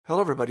Hello,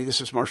 everybody. This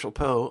is Marshall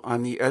Poe.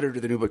 I'm the editor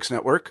of the New Books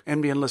Network.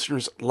 NBN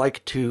listeners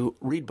like to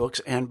read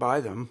books and buy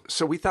them.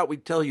 So we thought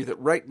we'd tell you that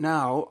right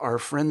now, our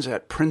friends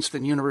at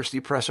Princeton University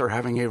Press are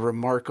having a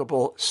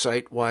remarkable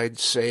site-wide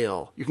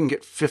sale. You can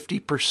get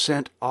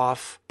 50%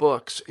 off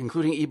books,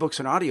 including ebooks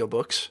and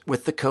audiobooks,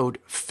 with the code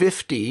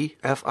 50,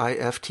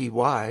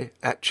 F-I-F-T-Y,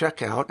 at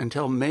checkout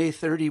until May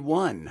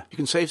 31. You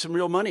can save some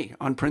real money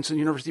on Princeton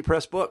University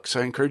Press books.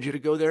 I encourage you to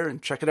go there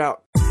and check it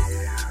out.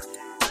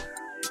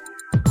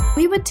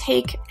 We would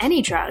take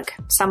any drug,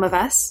 some of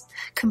us,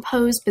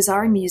 compose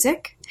bizarre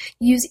music,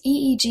 use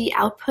EEG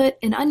output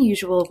in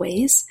unusual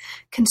ways,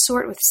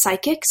 consort with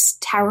psychics,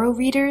 tarot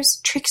readers,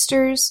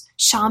 tricksters,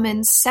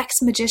 shamans, sex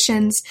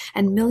magicians,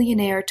 and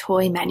millionaire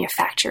toy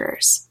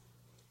manufacturers.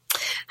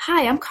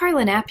 Hi, I'm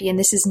Carla Nappi, and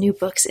this is New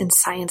Books in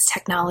Science,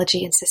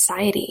 Technology, and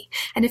Society.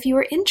 And if you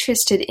are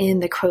interested in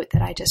the quote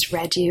that I just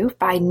read you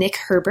by Nick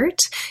Herbert,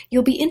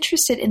 you'll be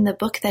interested in the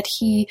book that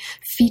he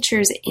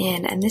features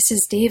in. And this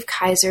is Dave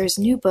Kaiser's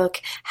new book,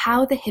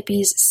 How the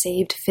Hippies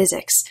Saved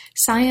Physics,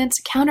 Science,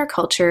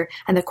 Counterculture,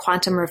 and the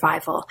Quantum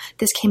Revival.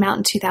 This came out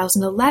in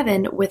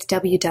 2011 with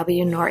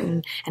W.W.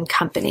 Norton and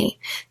Company.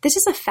 This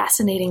is a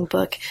fascinating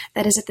book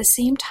that is at the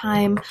same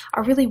time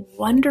a really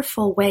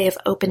wonderful way of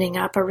opening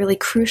up a really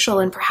crucial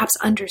and perhaps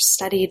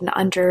understudied and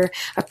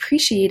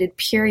underappreciated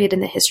period in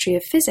the history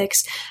of physics,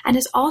 and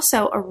is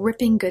also a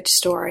ripping good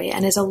story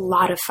and is a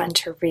lot of fun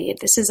to read.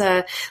 This is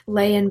a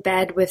lay in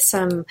bed with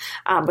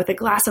with a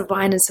glass of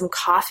wine and some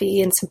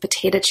coffee and some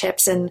potato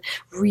chips and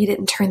read it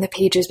and turn the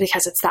pages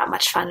because it's that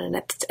much fun and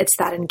it's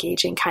that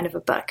engaging kind of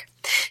a book.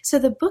 So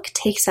the book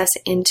takes us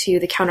into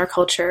the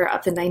counterculture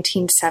of the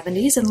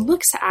 1970s and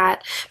looks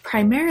at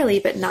primarily,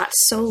 but not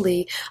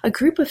solely, a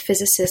group of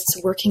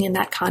physicists working in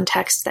that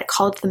context that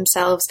called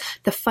themselves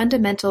the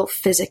Fundamental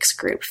Physics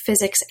Group,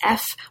 Physics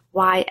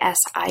F-Y-S-I-K-S.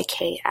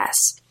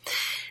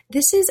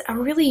 This is a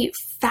really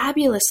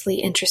fabulously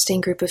interesting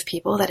group of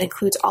people that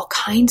includes all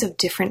kinds of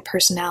different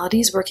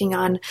personalities working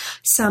on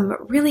some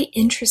really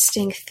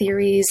interesting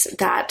theories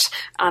that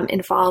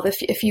involve,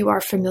 if you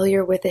are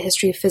familiar with the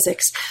history of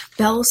physics,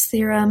 Bell's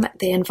theorem.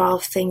 They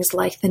involve things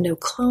like the no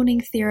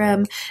cloning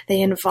theorem.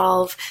 They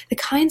involve the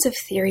kinds of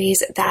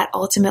theories that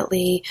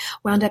ultimately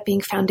wound up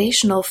being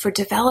foundational for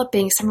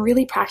developing some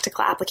really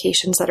practical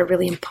applications that are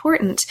really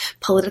important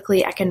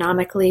politically,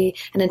 economically,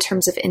 and in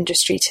terms of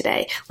industry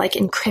today, like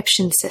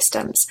encryption systems,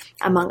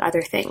 among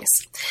other things.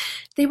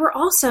 They were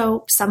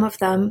also, some of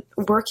them,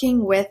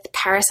 working with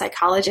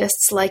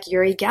parapsychologists like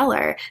Uri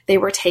Geller. They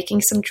were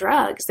taking some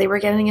drugs. They were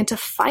getting into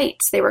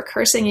fights. They were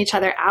cursing each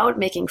other out,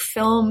 making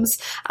films.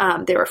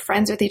 They were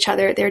friends with each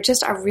other. They're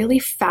just a really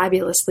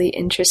fabulously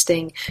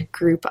interesting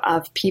group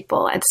of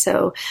people. And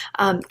so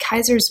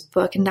Kaiser's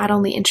book not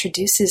only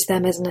introduces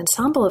them as an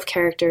ensemble of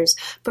characters,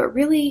 but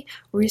really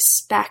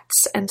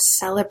respects and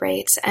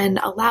celebrates and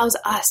allows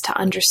us to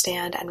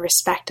understand and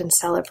respect and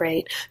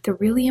celebrate the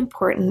really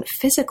important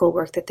physical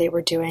work that they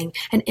were doing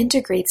and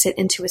integrates it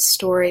into a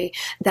story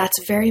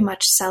that's very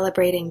much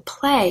celebrating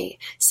play,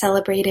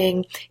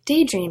 celebrating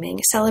daydreaming,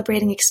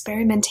 celebrating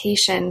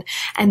experimentation,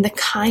 and the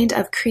kind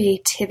of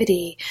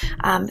creativity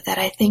that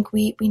I think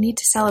we need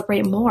to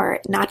celebrate more,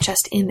 not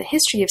just in the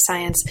history of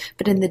science,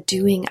 but in the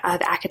doing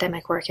of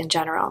academic work in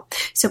general.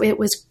 So it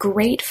was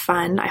great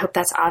fun. I hope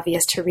that's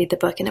obvious to read the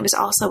book. And it was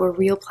also a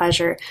real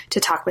pleasure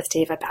to talk with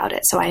Dave about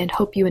it. So I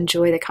hope you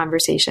enjoy the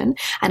conversation,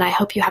 and I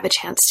hope you have a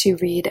chance to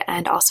read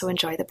and also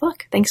enjoy the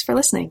book. Thanks for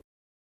listening.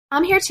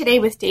 I'm here today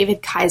with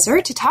David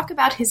Kaiser to talk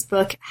about his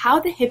book, How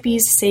the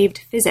Hippies Saved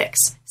Physics,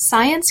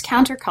 Science,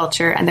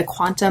 Counterculture, and the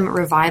Quantum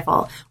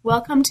Revival.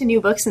 Welcome to New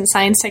Books in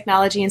Science,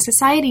 Technology, and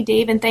Society,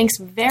 Dave, and thanks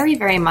very,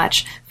 very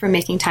much for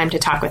making time to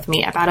talk with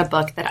me about a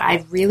book that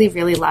I really,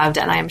 really loved,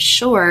 and I am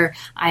sure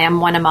I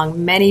am one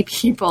among many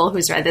people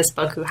who's read this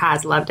book who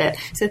has loved it.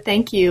 So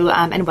thank you,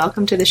 and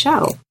welcome to the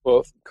show.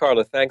 Well,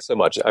 Carla, thanks so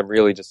much. I'm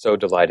really just so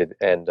delighted,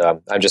 and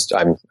I'm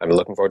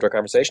looking forward to our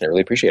conversation. I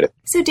really appreciate it.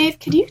 So, Dave,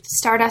 could you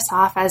start us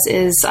off, as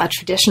is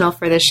traditional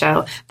for the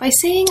show, by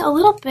saying a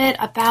little bit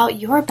about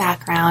your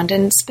background,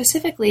 and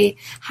specifically,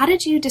 how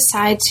did you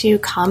decide to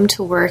come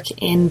to work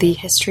in the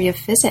history of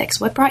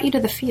physics? What brought you to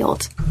the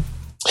field?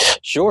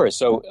 Sure.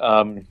 So,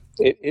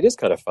 it is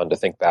kind of fun to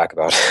think back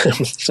about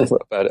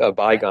about a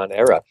bygone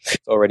era.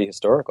 It's already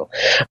historical.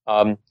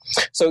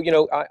 So,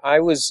 I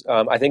was,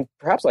 I think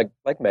perhaps like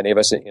many of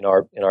us in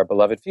our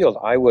beloved field,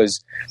 I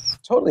was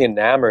totally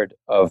enamored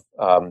of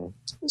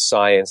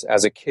science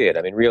as a kid.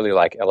 I mean, really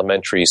like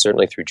elementary,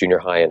 certainly through junior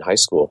high and high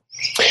school.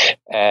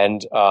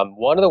 And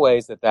one of the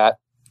ways that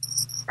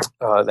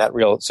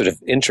real sort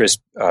of interest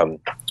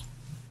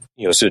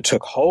sort of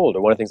took hold,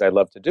 or one of the things I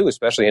loved to do,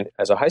 especially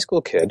as a high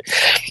school kid,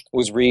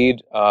 was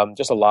read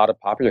just a lot of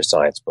popular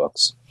science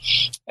books.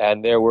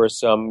 And there were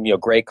some,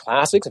 great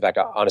classics. In fact,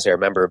 honestly, I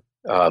remember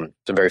some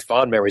very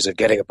fond memories of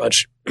getting a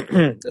bunch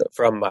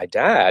from my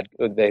dad.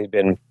 They'd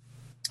been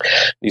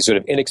these sort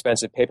of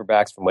inexpensive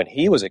paperbacks from when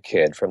he was a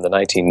kid, from the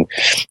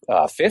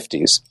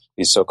 1950s.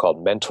 these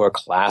so-called mentor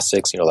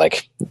classics,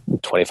 like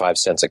 25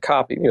 cents a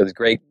copy, these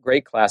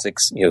great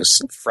classics,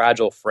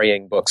 fragile,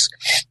 fraying books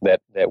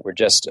that were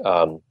just,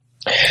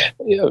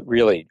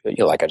 really,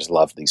 I just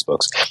loved these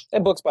books.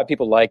 And books by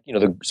people like,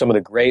 some of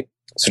the great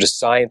sort of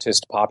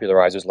scientist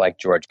popularizers like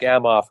George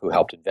Gamow, who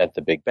helped invent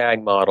the Big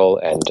Bang model,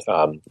 and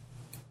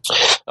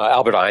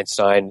Albert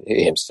Einstein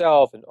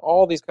himself, and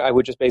all these. I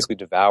would just basically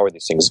devour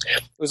these things.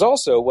 It was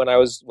also when I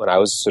was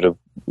sort of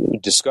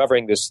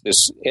discovering this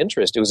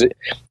interest. It was,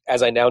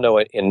 as I now know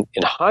it in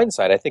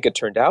hindsight, I think it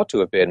turned out to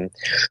have been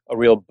a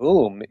real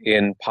boom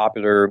in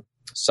popular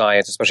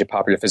science, especially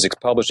popular physics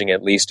publishing,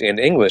 at least in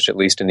English, at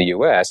least in the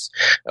U.S.,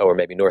 or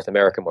maybe North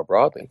America more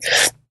broadly.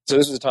 So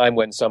this was a time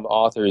when some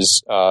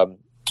authors,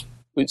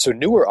 so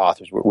newer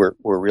authors, were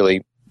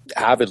really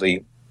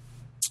avidly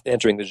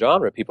entering the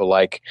genre. People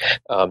like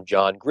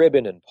John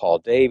Gribben and Paul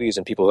Davies,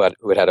 and people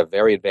who had a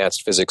very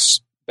advanced physics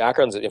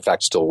backgrounds, that in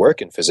fact still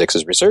work in physics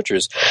as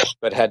researchers,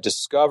 but had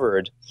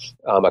discovered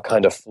a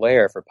kind of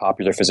flair for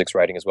popular physics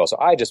writing as well. So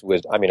I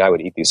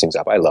would eat these things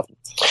up. I loved them.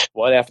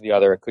 One after the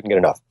other, couldn't get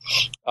enough.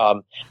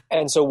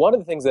 And so one of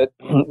the things that,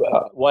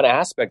 one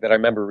aspect that I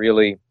remember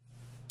really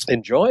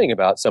enjoying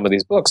about some of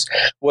these books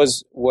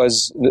was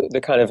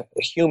the kind of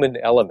human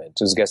element.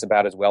 It was, I guess,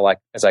 about as well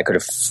as I could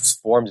have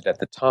formed it at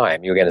the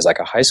time. Again, as like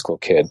a high school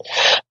kid,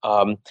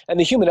 and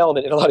the human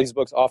element in a lot of these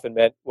books often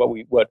meant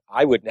what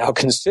I would now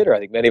consider. I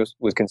think many of us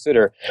would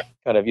consider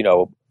kind of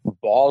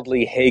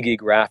baldly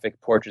hagiographic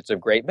portraits of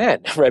great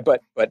men, right?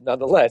 But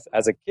nonetheless,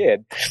 as a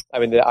kid,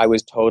 I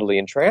was totally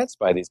entranced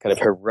by these kind of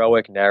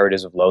heroic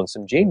narratives of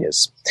lonesome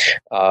genius.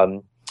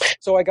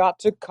 So I got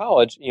to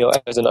college,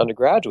 as an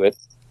undergraduate,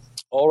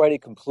 already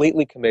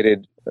completely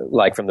committed,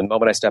 like from the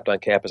moment I stepped on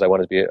campus, I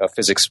wanted to be a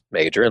physics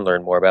major and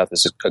learn more about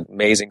this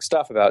amazing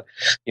stuff about,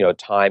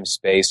 time,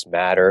 space,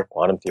 matter,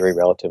 quantum theory,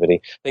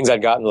 relativity, things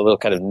I'd gotten a little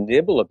kind of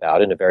nibble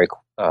about in a very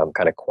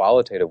kind of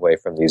qualitative way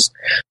from these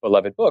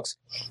beloved books.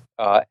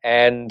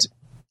 And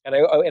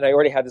I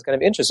already had this kind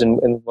of interest in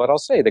what I'll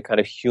say, the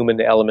kind of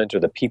human element or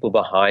the people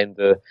behind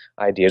the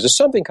ideas, or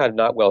something kind of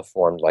not well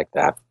formed like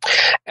that.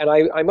 And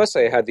I must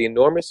say I had the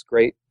enormous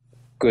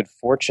good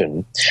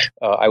fortune.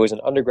 I was an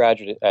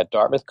undergraduate at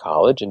Dartmouth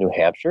College in New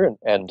Hampshire,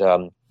 and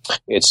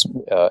it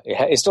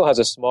still has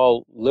a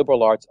small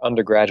liberal arts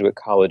undergraduate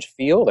college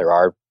feel. There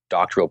are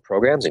doctoral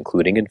programs,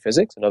 including in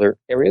physics and other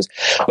areas,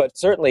 but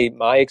certainly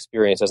my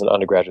experience as an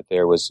undergraduate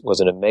there was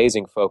an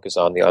amazing focus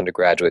on the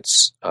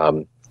undergraduates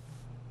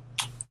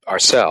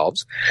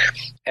ourselves.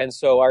 And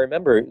so I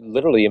remember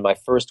literally in my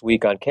first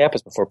week on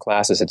campus before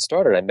classes had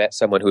started, I met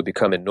someone who had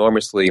become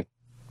enormously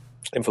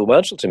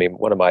influential to me,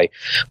 one of my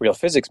real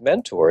physics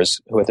mentors,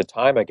 who at the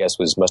time I guess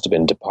must have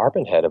been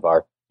department head of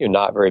our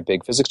not very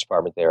big physics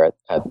department there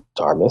at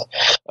Dartmouth,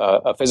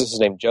 a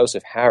physicist named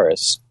Joseph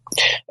Harris.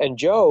 And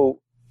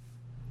Joe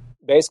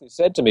basically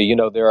said to me,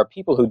 there are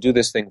people who do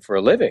this thing for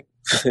a living.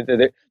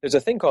 There's a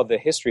thing called the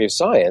history of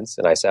science.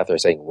 And I sat there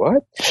saying,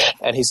 what?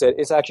 And he said,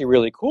 it's actually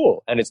really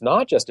cool. And it's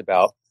not just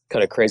about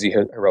kind of crazy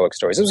heroic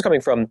stories. This was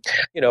coming from,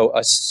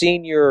 a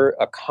senior,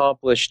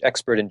 accomplished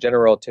expert in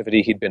general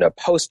relativity. He'd been a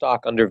postdoc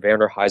under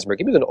Werner Heisenberg.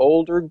 He was an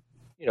older,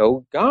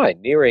 guy,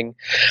 nearing,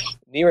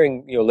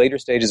 later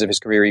stages of his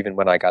career, even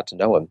when I got to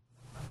know him.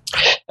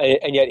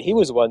 And yet he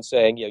was the one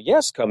saying,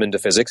 yes, come into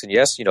physics, and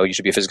yes, you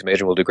should be a physics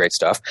major, and we'll do great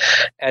stuff.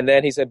 And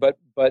then he said, but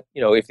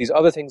if these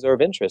other things are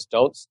of interest,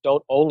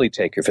 don't only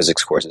take your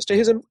physics courses. To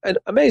his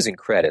amazing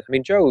credit,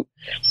 Joe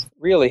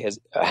really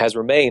has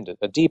remained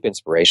a deep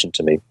inspiration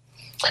to me.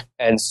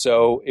 And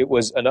so it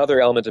was another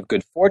element of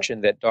good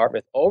fortune that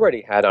Dartmouth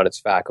already had on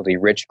its faculty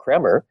Rich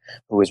Kremer,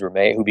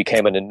 who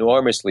became an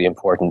enormously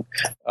important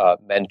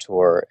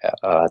mentor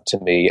to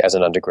me as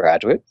an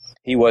undergraduate.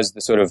 He was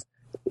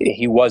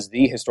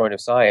the historian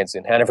of science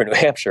in Hanover, New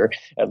Hampshire,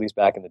 at least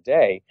back in the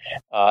day.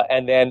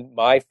 And then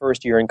my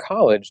first year in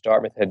college,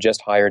 Dartmouth had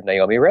just hired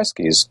Naomi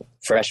Oreskes,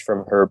 fresh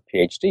from her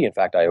PhD. In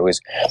fact, I always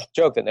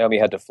joke that Naomi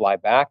had to fly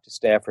back to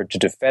Stanford to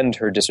defend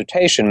her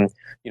dissertation,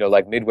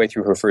 like midway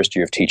through her first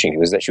year of teaching.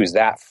 She was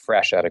that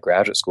fresh out of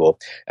graduate school.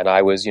 And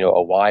I was,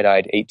 a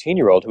wide-eyed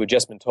 18-year-old who had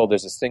just been told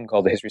there's this thing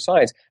called the history of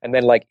science. And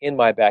then, in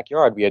my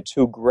backyard, we had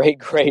two great,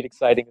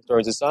 exciting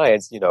historians of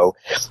science,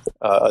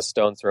 a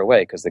stone's throw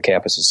away because the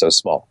campus is so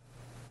small.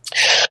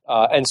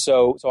 And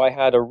so I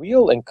had a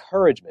real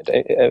encouragement,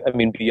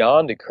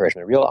 beyond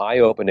encouragement, a real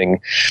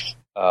eye-opening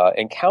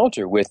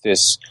encounter with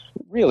this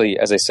really,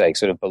 as I say,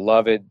 sort of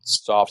beloved,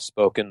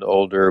 soft-spoken,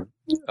 older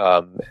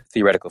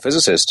theoretical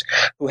physicist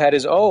who had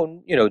his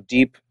own,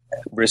 deep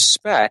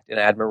respect and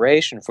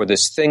admiration for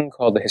this thing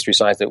called the history of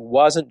science that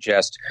wasn't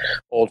just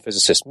old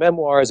physicist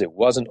memoirs. It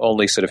wasn't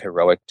only sort of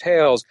heroic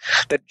tales.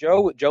 That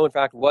Joe in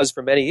fact was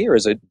for many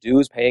years a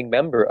dues-paying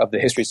member of the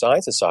History of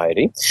Science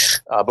Society.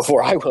 Long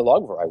before I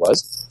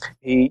was,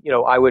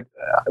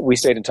 we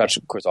stayed in touch,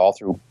 of course, all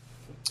through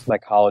my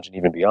college and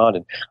even beyond.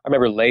 And I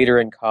remember later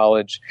in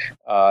college,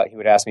 he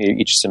would ask me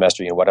each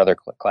semester, what other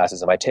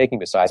classes am I taking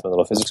besides my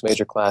little physics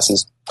major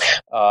classes?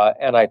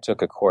 And I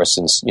took a course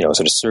in, sort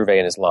of survey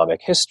in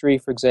Islamic history,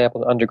 for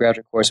example, an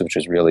undergraduate course, which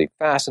was really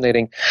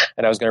fascinating.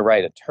 And I was going to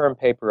write a term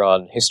paper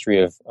on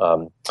history of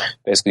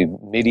basically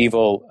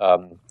medieval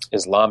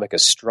Islamic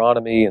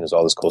astronomy, and there's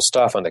all this cool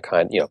stuff on the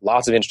kind,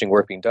 lots of interesting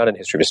work being done in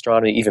history of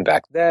astronomy, even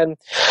back then.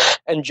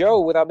 And Joe,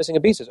 without missing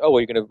a beat, says, "Oh, well,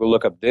 you're going to go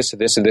look up this, and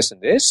this, and this,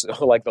 and this,"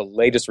 like the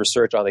latest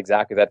research on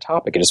exactly that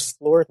topic. It just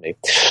floored me.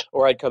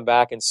 Or I'd come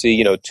back and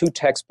see, 2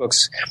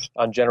 textbooks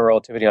on general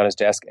relativity on his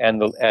desk,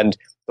 and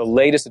the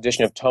latest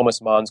edition of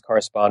Thomas Mann's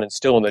Correspondence,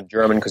 still in the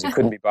German because he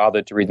couldn't be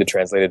bothered to read the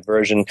translated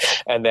version,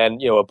 and then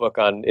a book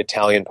on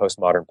Italian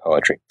postmodern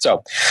poetry.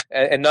 So,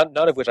 and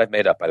none of which I've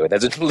made up, by the way.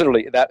 That's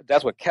literally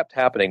that's what kept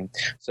happening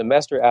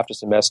semester after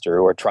semester,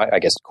 or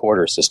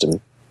quarter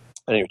system,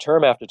 and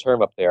term after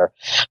term up there,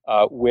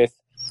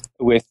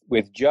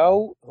 with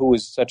Joe, who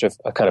was such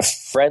a kind of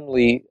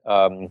friendly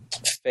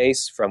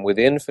face from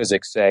within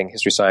physics, saying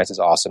history science is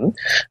awesome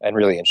and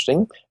really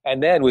interesting,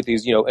 and then with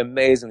these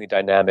amazingly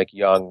dynamic,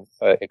 young,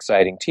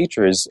 exciting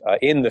teachers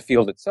in the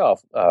field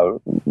itself,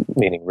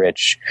 meaning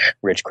Rich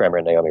Kremer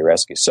and Naomi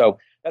Rescue. So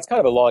that's kind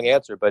of a long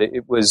answer, but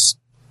it was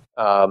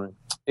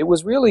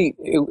really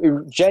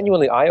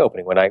genuinely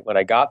eye-opening when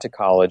I got to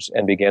college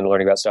and began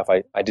learning about stuff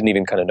I didn't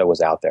even kind of know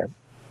was out there.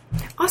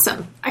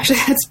 Awesome. Actually,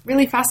 that's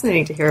really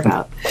fascinating to hear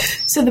about.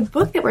 So the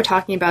book that we're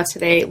talking about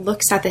today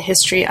looks at the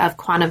history of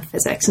quantum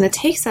physics, and it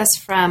takes us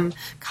from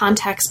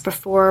context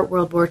before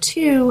World War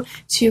II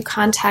to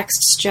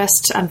contexts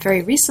just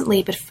very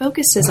recently, but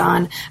focuses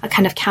on a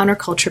kind of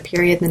counterculture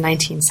period in the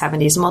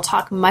 1970s. And we'll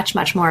talk much,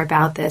 much more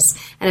about this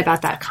and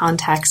about that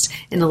context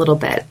in a little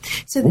bit.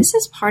 So this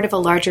is part of a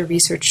larger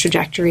research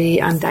trajectory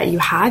that you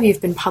have.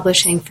 You've been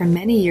publishing for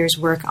many years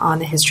work on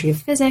the history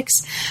of physics.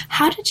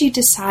 How did you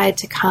decide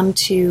to come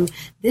to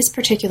this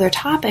particular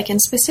topic, and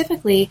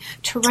specifically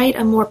to write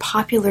a more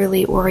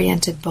popularly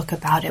oriented book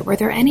about it? Were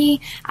there any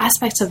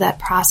aspects of that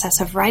process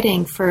of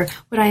writing for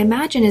what I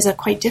imagine is a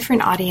quite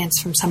different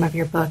audience from some of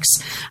your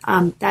books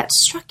that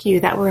struck you,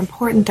 that were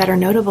important, that are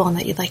notable, and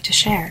that you'd like to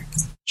share?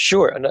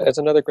 Sure. And that's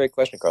another great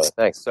question, Carla.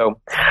 Thanks. So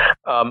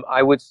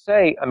I would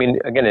say,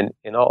 again,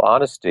 in all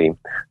honesty,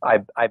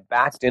 I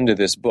backed into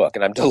this book,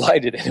 and I'm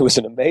delighted. It was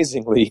an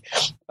amazingly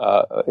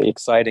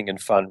exciting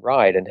and fun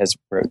ride, and has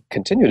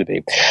continued to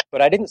be.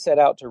 But I didn't set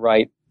out to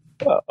write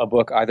a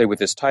book either with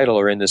this title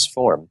or in this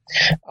form.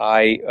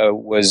 I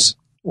was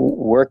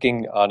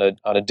working on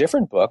a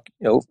different book.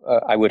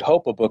 I would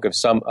hope a book of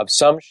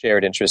some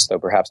shared interest, though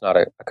perhaps not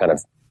a kind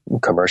of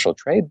commercial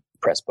trade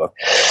press book,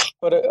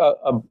 but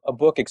a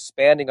book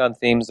expanding on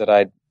themes that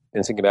I'd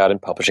been thinking about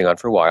and publishing on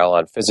for a while,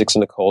 on physics in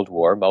the Cold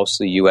War,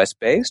 mostly U.S.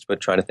 based, but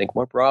trying to think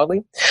more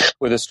broadly,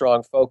 with a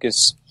strong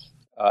focus,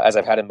 as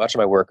I've had in much of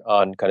my work,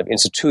 on kind of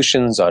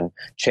institutions, on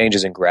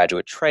changes in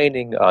graduate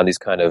training, on these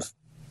kind of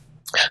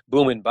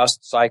boom and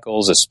bust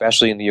cycles,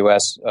 especially in the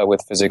U.S. With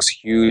physics,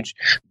 huge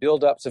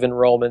buildups of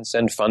enrollments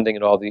and funding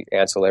and all the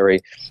ancillary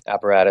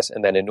apparatus,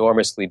 and then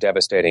enormously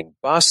devastating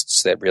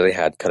busts that really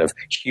had kind of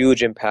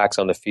huge impacts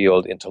on the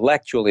field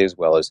intellectually as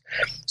well as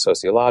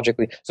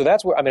sociologically. So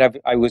that's where,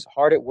 I was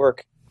hard at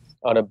work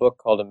on a book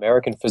called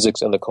American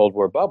Physics and the Cold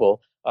War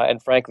Bubble,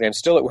 and frankly, I'm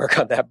still at work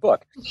on that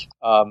book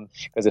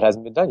because it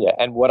hasn't been done yet.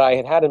 And what I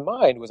had in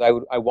mind was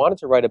I wanted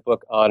to write a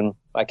book on,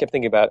 I kept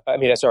thinking about,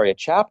 a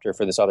chapter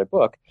for this other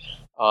book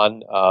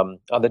on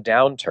the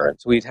downturn.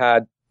 So we'd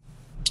had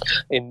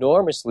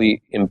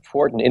enormously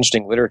important,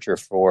 interesting literature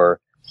for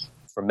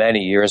many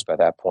years by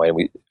that point.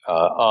 We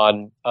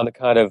on the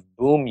kind of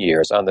boom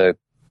years, on the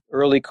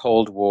early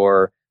Cold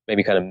War,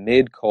 maybe kind of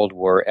mid-Cold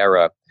War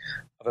era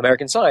of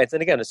American science,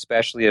 and again,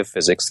 especially of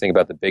physics. Think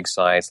about the big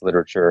science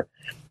literature,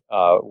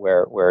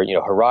 where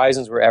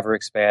horizons were ever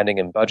expanding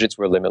and budgets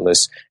were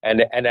limitless,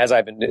 and as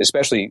I've been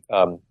especially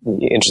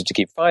interested to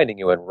keep finding,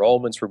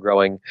 enrollments were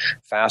growing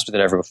faster than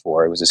ever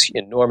before. It was this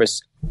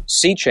enormous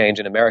sea change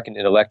in American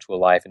intellectual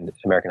life and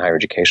American higher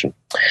education,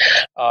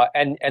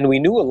 and we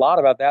knew a lot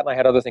about that. And I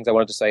had other things I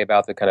wanted to say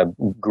about the kind of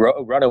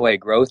runaway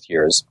growth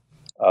years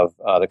of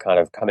the kind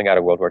of coming out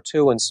of World War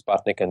II and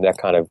Sputnik and that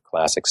kind of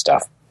classic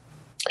stuff.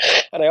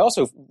 And I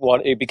also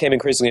it became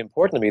increasingly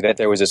important to me that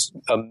there was this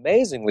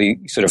amazingly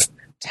sort of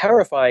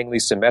terrifyingly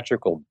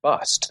symmetrical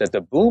bust, that the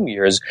boom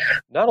years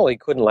not only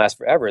couldn't last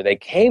forever, they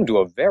came to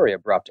a very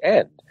abrupt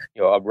end,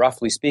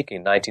 roughly speaking,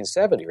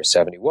 1970 or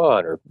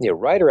 71 or,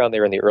 right around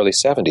there in the early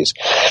 70s.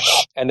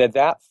 And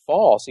that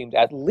fall seemed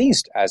at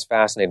least as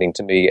fascinating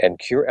to me, and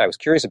I was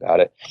curious about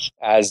it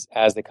as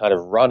the kind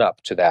of run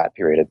up to that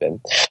period had been.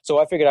 So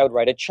I figured I would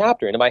write a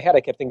chapter. And in my head,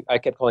 I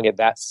kept calling it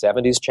That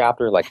 70s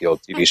Chapter, like the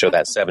old TV show,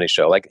 That 70s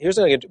Show. Like, here's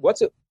something,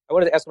 I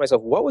wanted to ask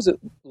myself, what was it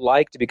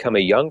like to become a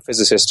young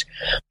physicist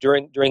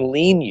during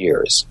lean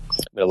years?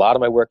 A lot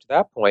of my work to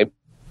that point,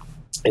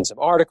 in some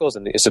articles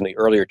and some of the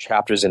earlier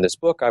chapters in this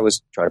book I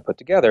was trying to put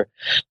together,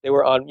 they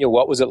were on,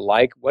 what was it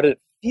like? What did it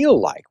feel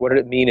like? What did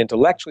it mean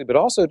intellectually, but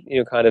also,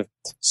 kind of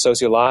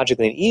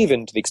sociologically, and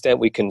even to the extent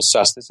we can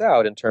suss this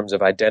out in terms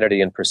of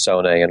identity and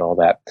personae and all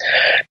that?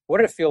 What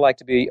did it feel like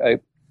to be a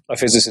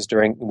physicist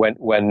during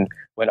when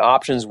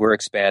options were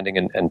expanding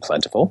and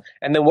plentiful?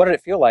 And then what did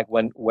it feel like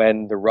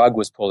when the rug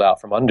was pulled out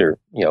from under,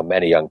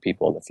 many young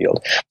people in the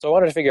field? So I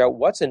wanted to figure out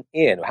what's an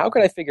in. How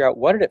could I figure out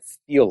what did it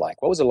feel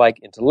like? What was it like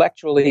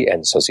intellectually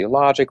and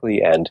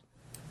sociologically and,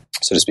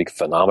 so to speak,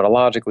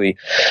 phenomenologically,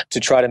 to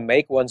try to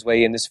make one's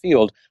way in this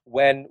field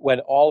when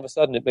all of a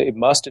sudden it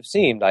must have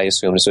seemed, I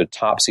assume, sort of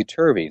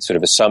topsy-turvy, sort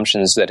of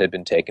assumptions that had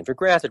been taken for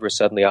granted were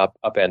suddenly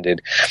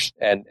upended,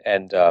 and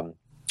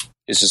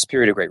it's this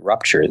period of great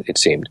rupture, it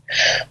seemed.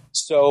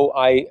 So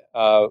I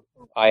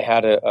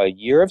had a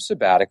year of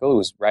sabbatical. It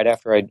was right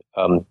after I'd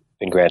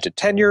been granted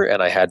tenure,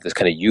 and I had this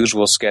kind of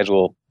usual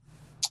schedule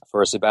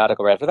for a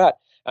sabbatical right after that.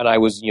 And I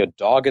was,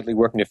 doggedly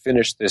working to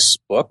finish this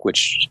book,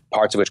 which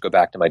parts of which go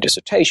back to my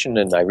dissertation,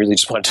 and I really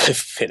just wanted to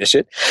finish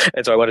it.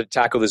 And so I wanted to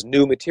tackle this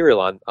new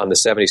material on the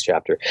 70s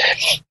chapter.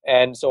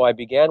 And so I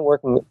began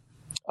working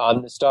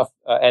on this stuff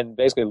and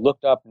basically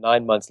looked up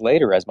 9 months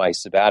later as my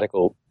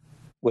sabbatical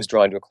was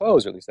drawing to a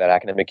close, or at least that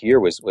academic year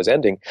was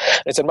ending.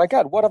 And I said, my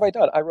God, what have I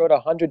done? I wrote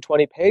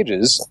 120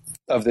 pages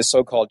of this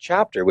so-called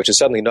chapter, which is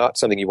suddenly not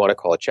something you want to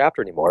call a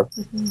chapter anymore.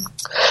 Mm-hmm.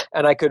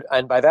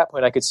 And by that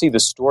point I could see the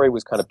story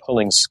was kind of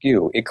pulling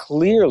skew. It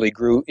clearly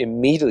grew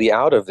immediately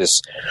out of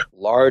this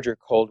larger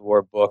Cold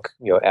War book,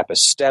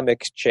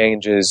 epistemic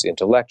changes,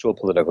 intellectual,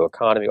 political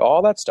economy,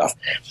 all that stuff,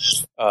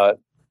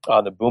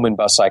 on the boom and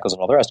bust cycles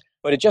and all the rest.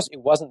 But it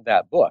wasn't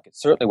that book. It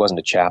certainly wasn't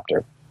a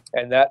chapter.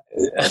 And that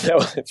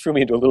threw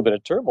me into a little bit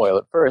of turmoil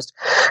at first.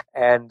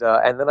 And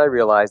then I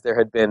realized there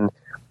had been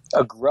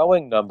a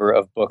growing number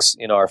of books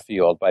in our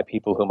field by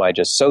people whom I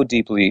just so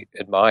deeply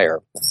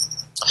admire,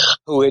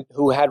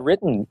 who had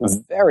written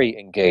very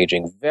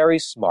engaging, very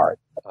smart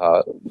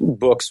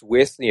books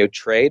with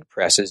trade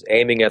presses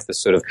aiming at the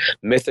sort of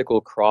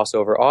mythical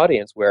crossover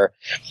audience where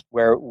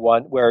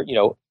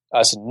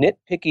us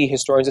nitpicky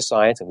historians of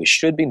science, and we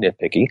should be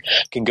nitpicky,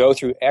 can go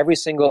through every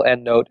single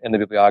endnote in the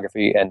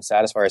bibliography and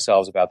satisfy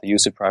ourselves about the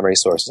use of primary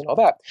sources and all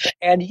that.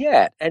 And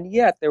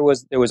yet there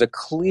was a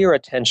clear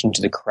attention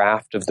to the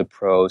craft of the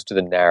prose, to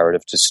the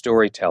narrative, to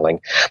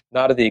storytelling,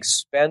 not at the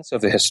expense of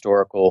the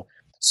historical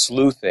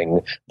sleuthing,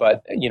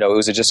 but it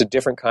was just a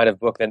different kind of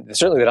book than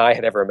I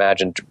had ever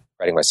imagined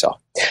writing myself.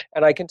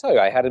 And I can tell you,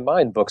 I had in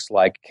mind books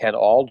like Ken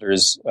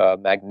Alder's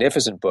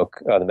magnificent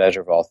book, The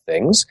Measure of All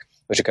Things,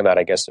 which had come out,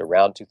 I guess,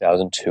 around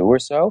 2002 or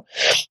so,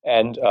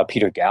 and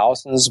Peter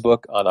Gallison's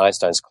book on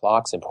Einstein's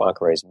clocks and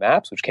Poincaré's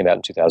maps, which came out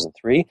in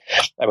 2003.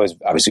 I was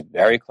obviously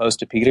very close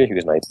to Peter. He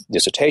was my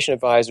dissertation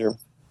advisor.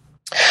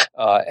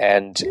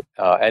 And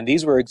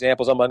these were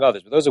examples among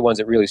others, but those are ones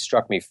that really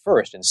struck me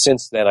first. And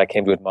since then, I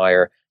came to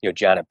admire,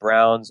 Janet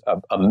Brown's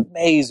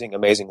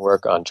amazing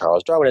work on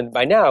Charles Darwin. And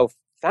by now,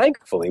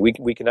 thankfully,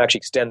 we can actually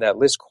extend that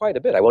list quite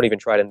a bit. I won't even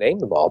try to name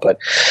them all, but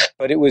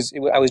I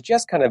was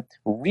just kind of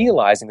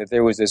realizing that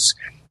there was this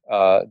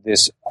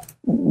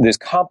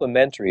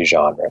complementary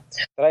genre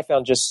that I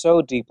found just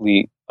so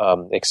deeply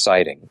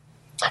exciting.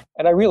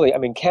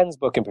 And Ken's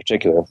book in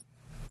particular,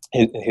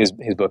 his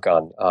book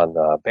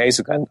on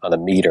basically on the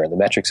meter and the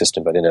metric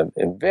system, but in a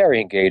very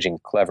engaging,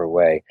 clever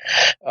way,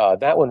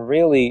 that one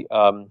really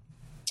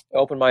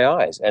opened my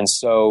eyes. And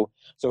so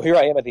here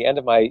I am at the end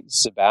of my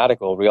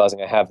sabbatical,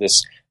 realizing I have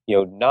this,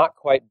 not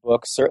quite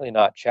book, certainly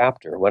not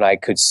chapter, when I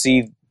could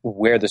see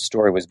where the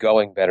story was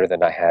going better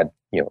than I had,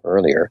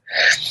 earlier.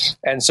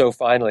 And so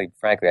finally,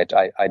 frankly,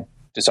 I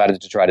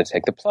decided to try to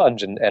take the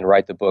plunge and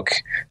write the book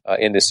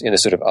in this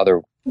sort of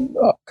other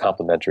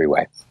complementary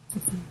way.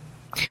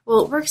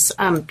 Well, it works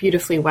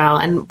beautifully well,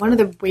 and one of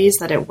the ways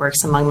that it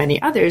works, among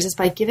many others, is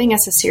by giving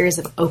us a series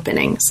of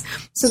openings.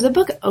 So the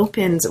book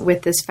opens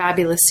with this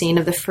fabulous scene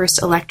of the first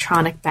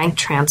electronic bank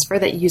transfer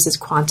that uses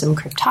quantum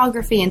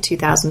cryptography in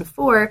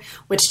 2004,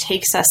 which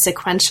takes us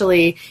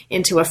sequentially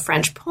into a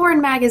French porn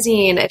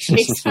magazine. It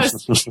takes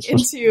us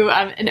into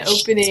an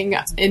opening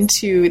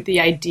into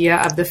the idea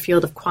of the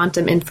field of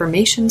quantum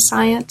information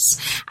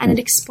science, and it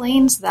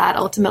explains that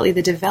ultimately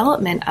the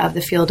development of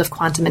the field of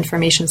quantum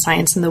information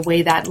science and the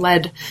way that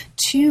led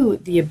to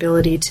the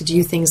ability to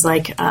do things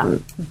like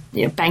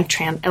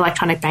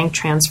electronic bank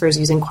transfers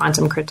using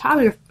quantum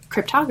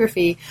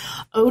cryptography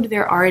owed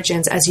their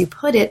origins, as you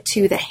put it,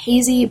 to the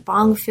hazy,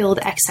 bong-filled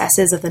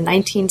excesses of the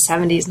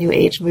 1970s New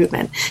Age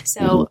movement.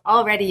 So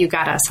already you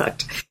got us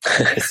hooked.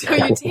 So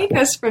you take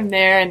us from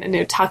there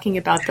and talking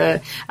about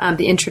the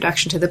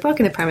introduction to the book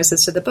and the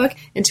premises to the book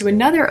into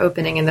another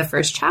opening in the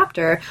first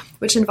chapter,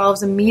 which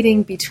involves a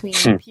meeting between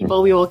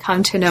people we will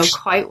come to know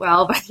quite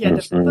well by the end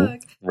of the book.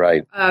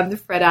 Right.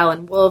 Fred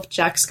Alan Wolf,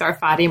 Jack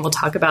Scarfatti, and we'll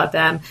talk about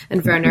them,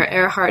 and Werner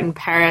Erhard in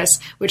Paris,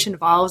 which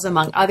involves,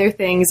 among other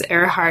things,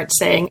 Erhard Descartes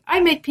saying, I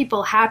make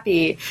people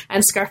happy,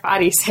 and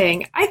Scarfatti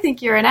saying, I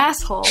think you're an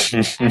asshole.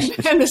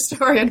 and the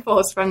story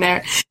unfolds from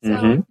there.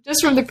 So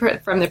just from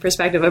the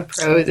perspective of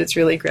prose, it's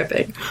really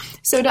gripping.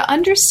 So to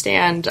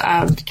understand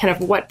kind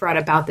of what brought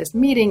about this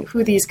meeting,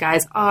 who these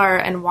guys are,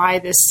 and why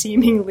this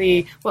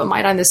seemingly, what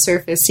might on the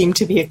surface seem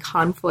to be a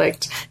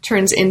conflict,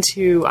 turns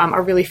into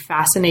a really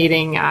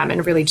fascinating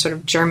and really sort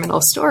of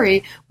germinal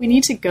story, we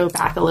need to go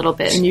back a little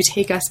bit, and you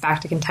take us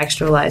back to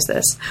contextualize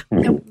this.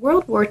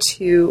 World War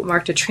II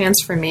marked a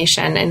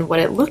transformation in what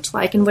it looked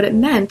like and what it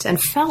meant and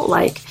felt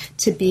like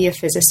to be a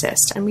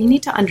physicist. And we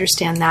need to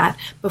understand that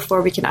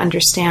before we can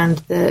understand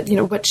the,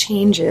 what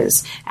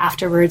changes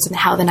afterwards and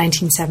how the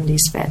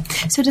 1970s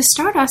fit. So to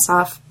start us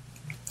off,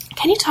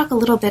 can you talk a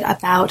little bit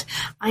about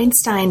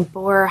Einstein,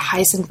 Bohr,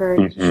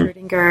 Heisenberg,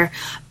 Schrödinger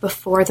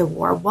before the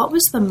war? What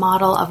was the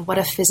model of what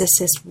a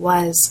physicist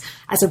was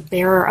as a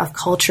bearer of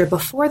culture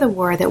before the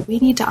war that we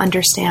need to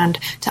understand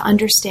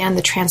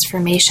the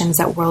transformations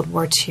that World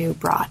War II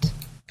brought?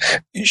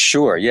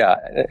 Sure, yeah.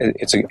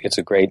 It's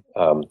a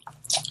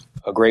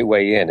great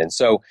way in. And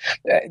so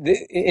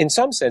in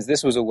some sense,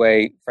 this was a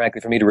way, frankly,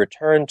 for me to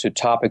return to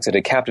topics that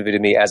had captivated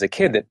me as a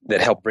kid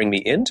that helped bring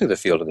me into the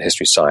field of the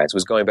history of science,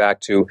 was going back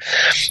to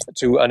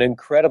an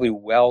incredibly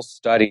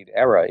well-studied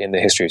era in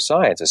the history of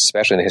science,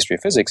 especially in the history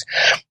of physics.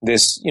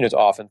 This, is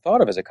often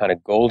thought of as a kind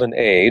of golden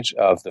age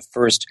of the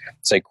first,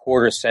 say,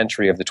 quarter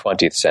century of the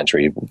 20th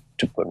century,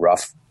 to put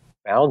rough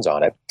bounds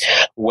on it,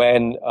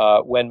 when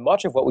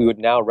much of what we would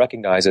now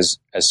recognize as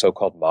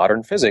so-called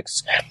modern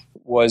physics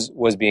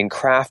was being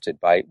crafted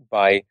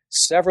by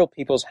several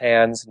people's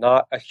hands,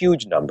 not a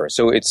huge number.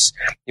 So it's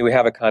we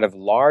have a kind of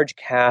large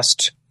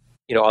cast,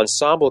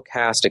 ensemble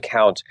cast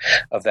account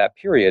of that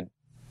period,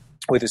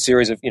 with a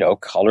series of,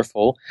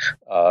 colorful,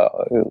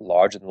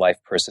 larger-than-life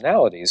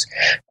personalities,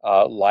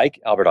 like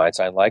Albert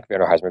Einstein, like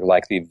Werner Heisenberg,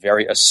 like the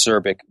very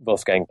acerbic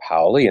Wolfgang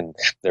Pauli, and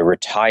the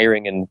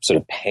retiring and sort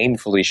of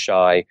painfully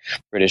shy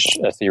British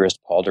theorist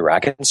Paul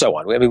Dirac, and so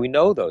on. I mean, we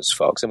know those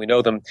folks, and we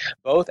know them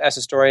both as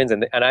historians,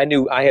 and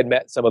I had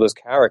met some of those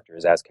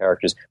characters as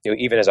characters,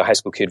 even as a high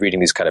school kid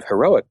reading these kind of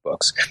heroic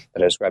books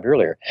that I described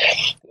earlier.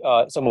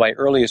 Some of my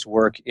earliest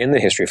work in the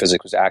history of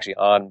physics was actually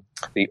on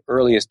the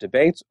earliest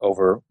debates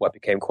over what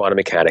became quantum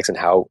mechanics and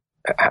how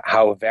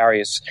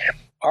various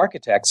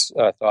architects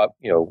thought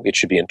it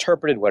should be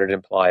interpreted, what it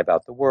imply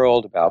about the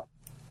world, about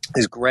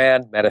these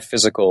grand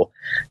metaphysical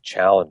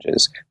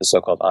challenges, the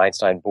so-called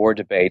Einstein-Bohr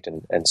debate,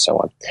 and so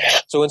on.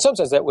 So in some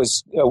sense, that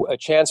was a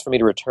chance for me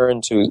to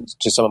return to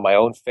some of my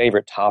own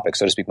favorite topics,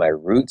 so to speak, my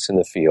roots in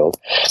the field,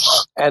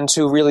 and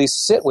to really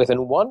sit with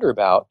and wonder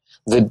about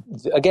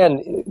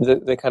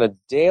the kind of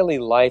daily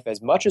life as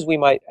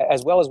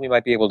well as we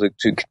might be able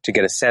to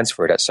get a sense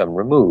for it at some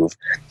remove.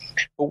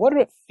 But what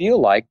did it feel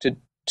like to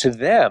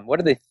them? What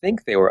did they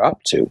think they were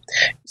up to,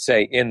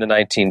 say, in the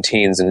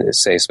 19-teens and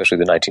say especially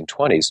the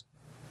 1920s?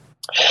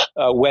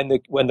 When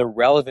the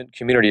relevant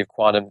community of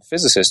quantum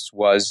physicists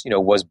was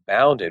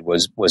bounded,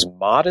 was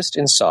modest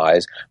in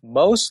size,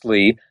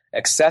 mostly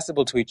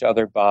accessible to each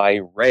other by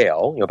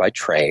rail, by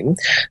train.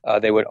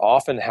 They would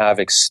often have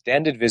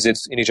extended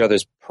visits in each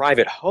other's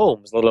private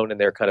homes, let alone in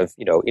their kind of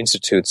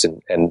institutes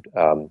and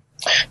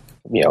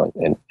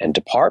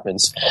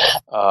departments,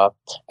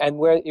 and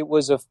where it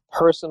was a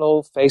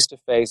personal,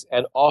 face-to-face,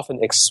 and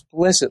often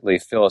explicitly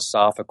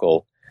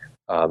philosophical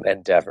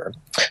endeavor.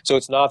 So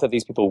it's not that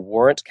these people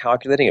weren't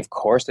calculating. Of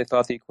course, they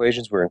thought the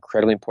equations were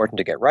incredibly important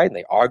to get right, and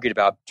they argued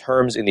about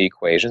terms in the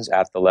equations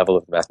at the level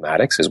of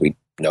mathematics, as we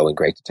know in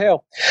great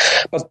detail.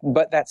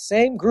 But that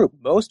same group,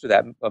 most of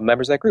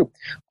members of that group,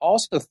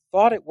 also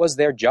thought it was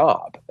their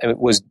job, and it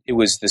was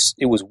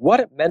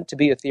what it meant to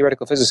be a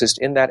theoretical physicist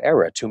in that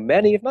era. To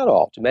many, if not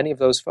all, to many of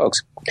those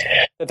folks,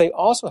 that they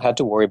also had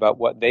to worry about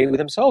what they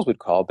themselves would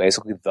call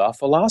basically the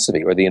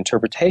philosophy or the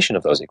interpretation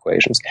of those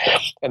equations,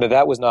 and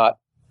that was not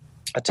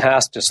a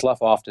task to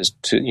slough off to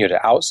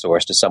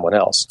outsource to someone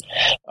else.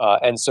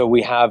 And so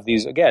we have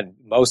these, again,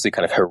 mostly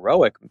kind of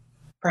heroic,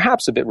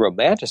 perhaps a bit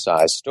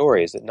romanticized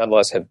stories that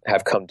nonetheless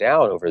have come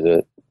down over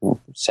the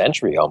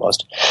century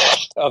almost,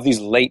 of these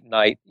late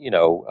night,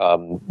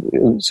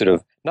 sort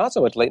of not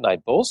so much late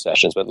night bull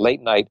sessions, but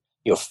late night,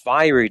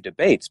 fiery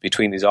debates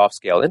between these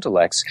off-scale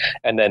intellects,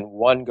 and then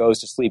one goes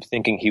to sleep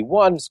thinking he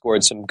won,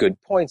 scored some good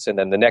points, and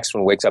then the next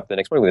one wakes up the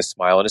next morning with a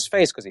smile on his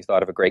face because he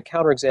thought of a great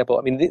counterexample.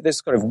 I mean, this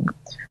kind of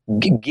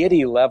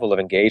giddy level of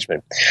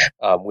engagement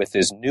with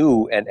this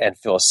new and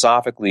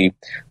philosophically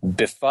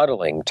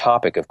befuddling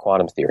topic of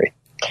quantum theory.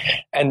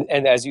 And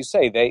as you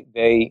say,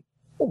 they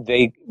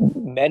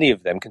many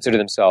of them consider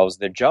themselves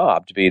their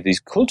job to be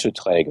these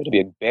Kulturträger, to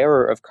be a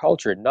bearer of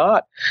culture,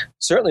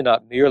 certainly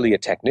not merely a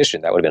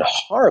technician. That would have been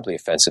horribly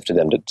offensive to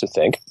them to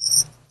think.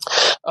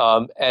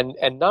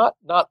 And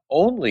not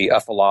only a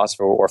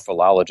philosopher or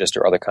philologist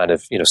or other kind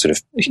of, sort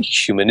of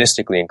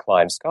humanistically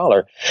inclined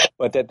scholar,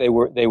 but that they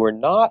were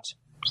not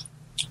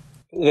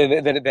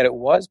that it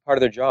was part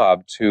of their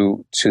job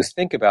to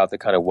think about the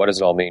kind of what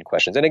does it all mean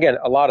questions. And again,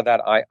 a lot of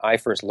that I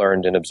first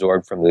learned and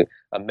absorbed from the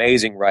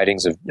amazing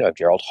writings of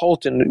Gerald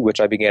Holton, which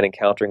I began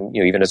encountering,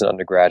 even as an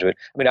undergraduate.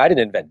 I mean, I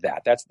didn't invent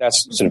that.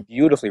 That's sort of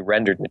beautifully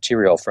rendered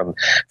material from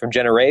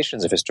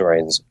generations of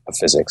historians of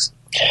physics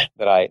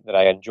that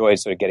I enjoyed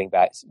sort of getting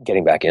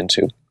back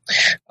into.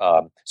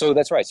 So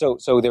that's right.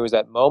 So there was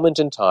that moment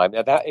in time.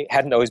 Now that it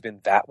hadn't always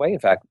been that way. In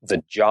fact,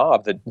 the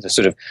job, the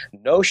sort of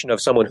notion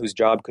of someone whose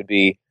job could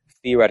be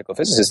theoretical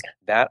physicist,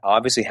 that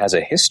obviously has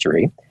a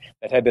history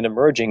that had been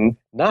emerging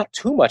not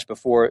too much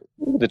before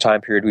the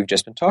time period we've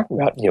just been talking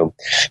about.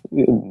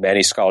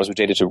 Many scholars would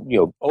date it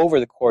to, over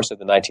the course of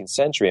the 19th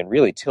century and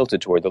really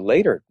tilted toward the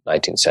later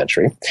 19th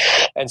century.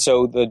 And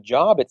so the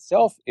job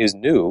itself is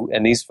new,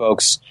 and these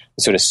folks,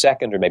 sort of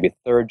second or maybe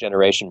third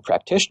generation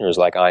practitioners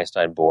like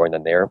Einstein, Bohr, and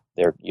then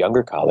their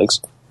younger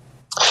colleagues,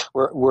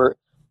 were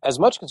as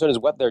much concerned as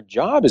what their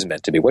job is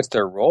meant to be, what's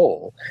their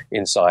role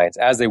in science,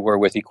 as they were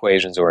with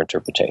equations or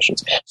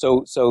interpretations.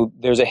 So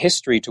there's a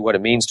history to what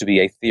it means to be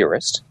a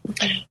theorist.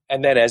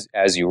 And then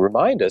as you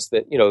remind us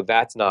that,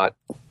 that's not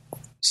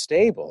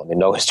stable. I mean,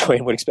 no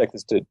historian would expect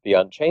this to be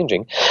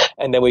unchanging.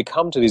 And then we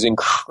come to these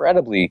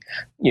incredibly,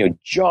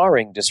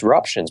 jarring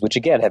disruptions, which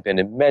again have been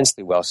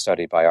immensely well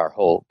studied by our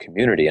whole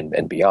community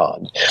and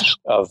beyond,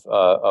 of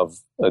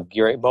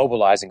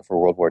mobilizing for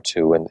World War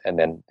II and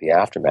then the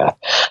aftermath.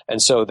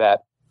 And so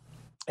that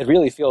it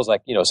really feels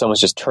like, someone's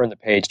just turned the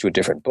page to a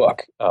different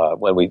book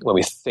when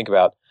we think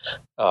about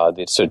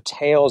the sort of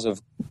tales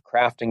of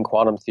crafting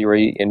quantum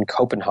theory in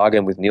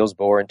Copenhagen with Niels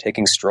Bohr and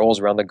taking strolls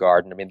around the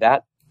garden. I mean,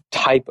 that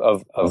type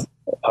of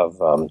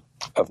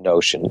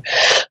notion,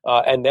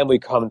 and then we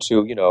come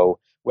to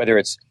whether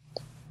it's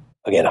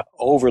again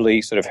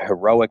overly sort of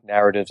heroic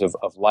narratives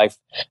of life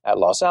at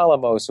Los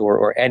Alamos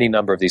or any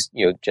number of these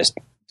just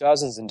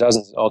dozens and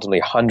dozens, ultimately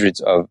hundreds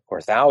of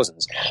or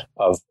thousands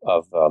of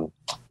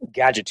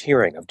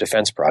gadgeteering of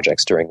defense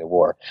projects during the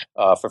war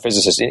for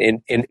physicists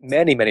in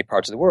many, many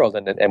parts of the world.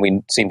 And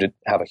we seem to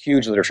have a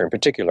huge literature in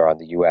particular on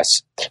the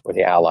U.S. or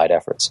the Allied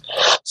efforts.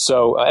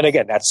 So, and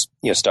again, that's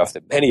stuff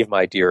that many of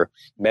my dear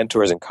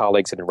mentors and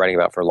colleagues have been writing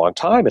about for a long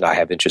time, and I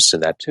have interest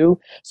in that too.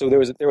 So there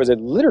was a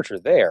literature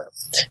there,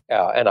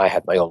 and I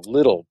had my own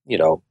little,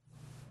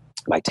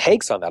 my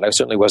takes on that.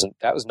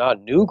 That was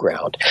not new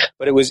ground,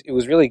 but it was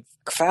really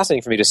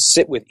fascinating for me to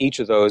sit with each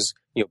of those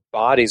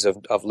bodies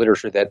of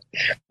literature that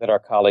our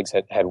colleagues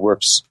had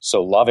worked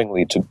so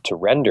lovingly to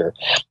render,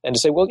 and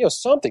to say, well,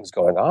 something's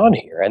going on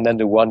here, and then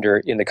to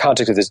wonder in the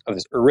context of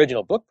this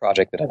original book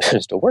project that I'm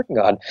still working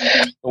on,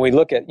 when we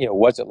look at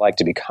what's it like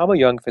to become a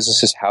young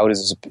physicist, how does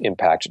this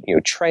impact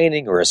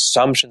training or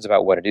assumptions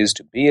about what it is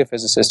to be a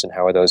physicist, and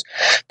how are those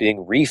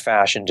being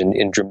refashioned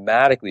in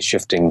dramatically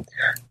shifting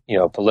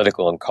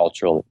political and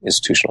cultural and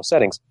institutional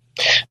settings.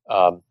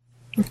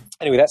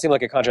 Anyway, that seemed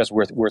like a contrast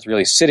worth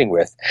really sitting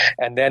with.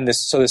 And then the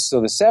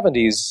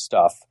 70s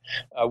stuff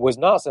was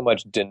not so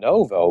much de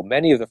novo.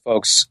 Many of the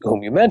folks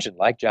whom you mentioned,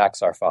 like Jack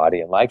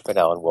Sarfati and like Fred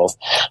Alan Wolf,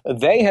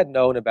 they had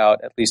known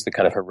about at least the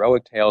kind of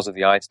heroic tales of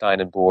the Einstein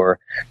and Bohr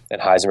and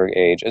Heisenberg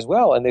age as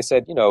well. And they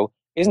said,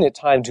 isn't it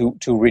time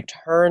to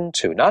return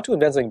to, not to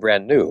invent something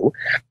brand new,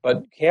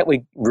 but can't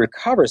we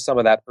recover some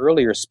of that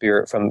earlier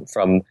spirit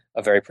from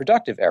a very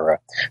productive era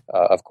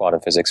of quantum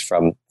physics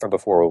from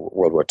before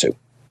World War II?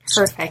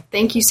 Perfect.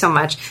 Thank you so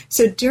much.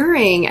 So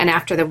during and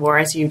after the war,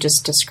 as you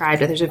just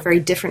described, there's a very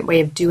different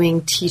way of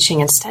doing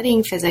teaching and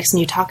studying physics,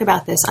 and you talk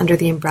about this under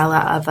the umbrella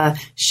of a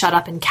shut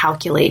up and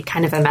calculate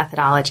kind of a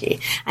methodology.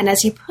 And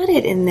as you put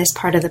it in this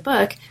part of the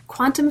book,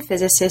 quantum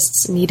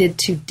physicists needed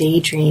to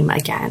daydream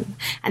again.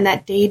 And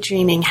that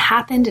daydreaming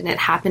happened, and it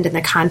happened in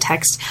the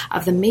context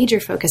of the major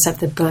focus of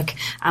the book,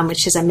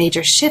 which is a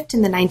major shift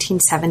in the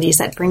 1970s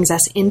that brings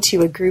us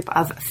into a group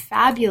of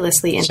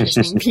fabulously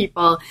interesting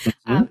people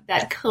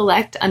that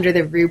collect under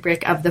the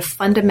rubric of the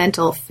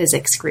Fundamental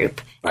Physics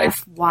Group, right.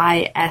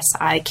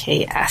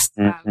 FYSIKS,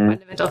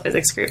 Fundamental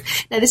Physics Group.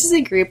 Now, this is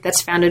a group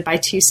that's founded by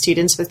two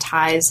students with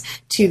ties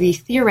to the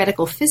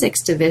Theoretical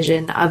Physics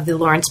Division of the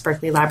Lawrence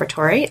Berkeley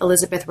Laboratory,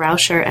 Elizabeth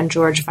Rauscher and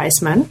George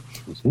Weissman.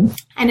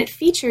 And it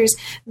features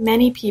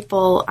many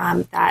people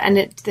and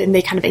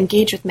they kind of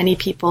engage with many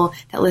people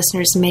that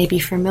listeners may be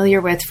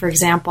familiar with, for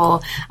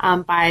example,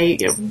 by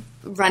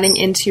running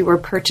into or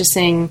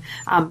purchasing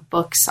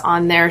books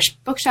on their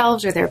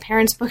bookshelves or their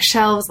parents'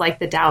 bookshelves, like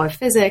the Tao of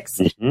Physics,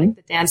 like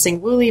the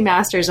Dancing Woolly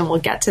Masters, and we'll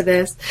get to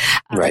this.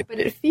 Right. But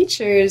it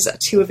features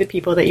two of the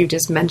people that you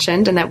just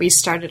mentioned and that we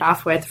started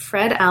off with,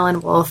 Fred Alan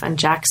Wolf and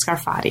Jack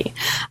Sarfati.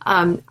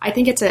 I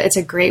think it's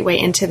a great way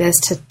into this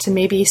to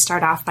maybe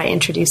start off by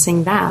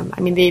introducing them.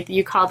 I mean,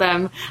 you call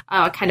them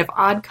a kind of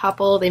odd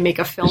couple. They make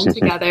a film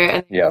together,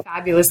 and they're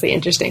fabulously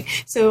interesting.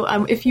 So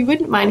if you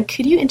wouldn't mind,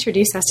 could you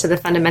introduce us to the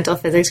Fundamental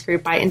Physics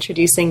Group by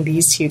introducing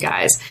these two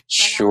guys?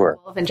 Sure.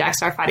 Wolf and Jack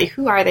Sarfati.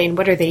 Who are they, and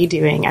what are they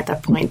doing at the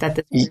point that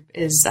this group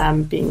is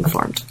being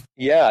formed?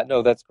 Yeah,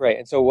 no, that's great.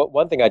 And so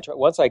one thing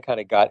once I kind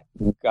of got,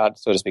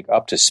 so to speak,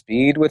 up to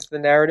speed with the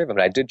narrative, I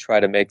mean, I did try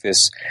to make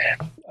this,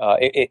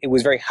 it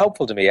was very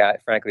helpful to me,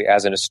 frankly,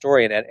 as an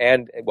historian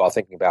and while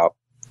thinking about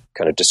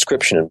kind of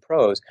description and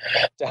prose,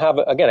 to have,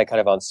 again, a kind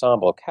of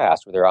ensemble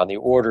cast where they're on the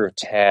order of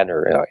 10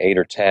 or 8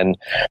 or 10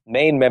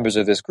 main members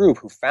of this group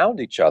who found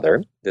each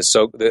other,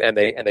 and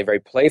they very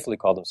playfully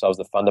called themselves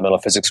the fundamental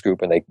physics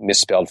group, and they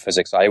misspelled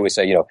physics. I always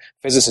say,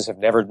 physicists have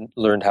never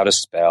learned how to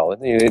spell.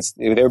 They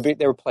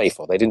were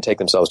playful. They didn't take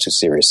themselves too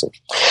seriously.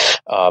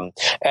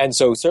 And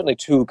so certainly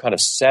two kind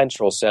of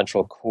central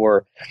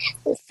core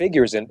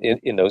figures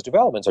in those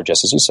developments are,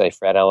 just as you say,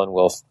 Fred Alan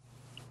Wolf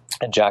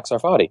and Jack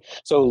Sarfati.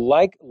 So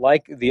like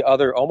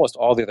almost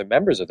all the other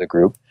members of the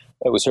group,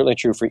 it was certainly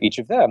true for each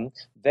of them.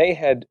 They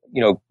had,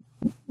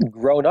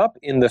 grown up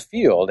in the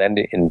field and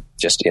in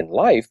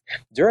life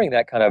during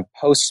that kind of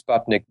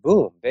post-Sputnik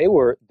boom. They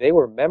were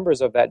members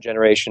of that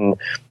generation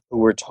who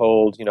were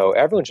told,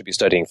 everyone should be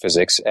studying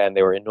physics, and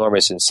there were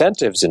enormous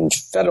incentives and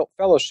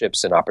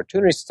fellowships and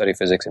opportunities to study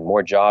physics and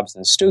more jobs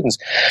than students.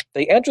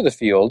 They enter the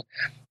field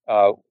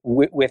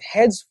with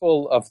heads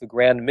full of the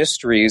grand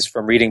mysteries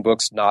from reading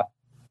books not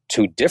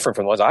too different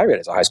from the ones I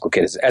read as a high school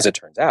kid, as it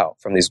turns out,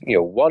 from these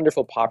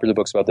wonderful popular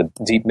books about the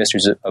deep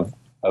mysteries of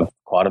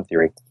quantum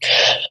theory.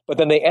 But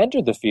then they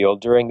entered the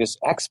field during this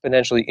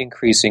exponentially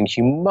increasing,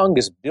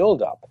 humongous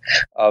buildup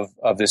of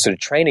this sort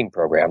of training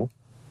program.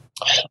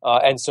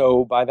 And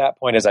so by that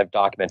point, as I've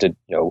documented,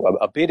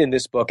 a bit in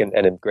this book and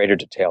in greater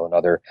detail in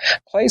other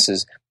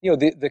places,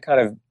 the kind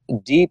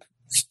of deep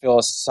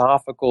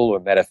philosophical or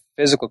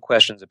metaphysical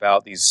questions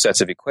about these sets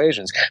of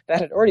equations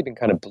that had already been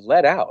kind of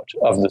bled out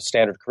of the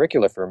standard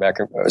curricula for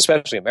American,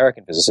 especially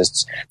American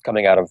physicists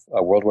coming out of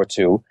World War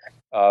II,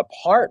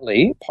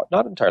 partly,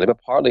 not entirely,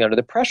 but partly under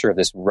the pressure of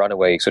this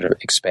runaway sort of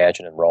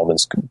expansion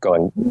enrollments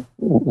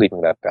leaping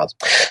without bounds.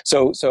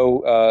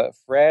 So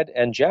Fred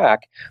and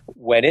Jack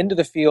went into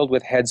the field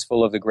with heads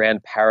full of the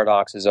grand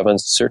paradoxes of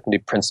uncertainty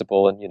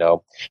principle and,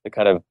 the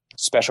kind of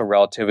special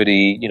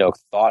relativity,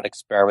 thought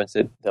experiments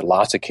that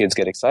lots of kids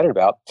get excited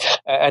about.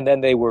 And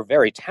then they were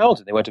very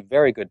talented. They went to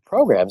very good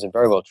programs and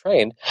very well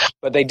trained,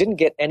 but they didn't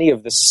get any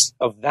of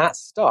that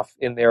stuff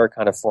in their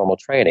kind of formal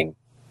training.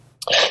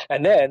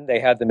 And then they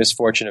had the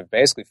misfortune of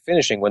basically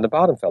finishing when the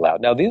bottom fell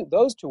out. Now,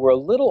 those two were a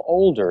little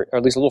older, or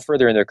at least a little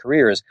further in their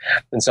careers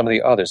than some of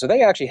the others. So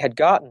they actually had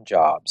gotten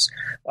jobs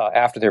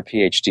after their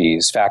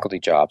PhDs, faculty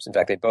jobs. In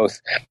fact, they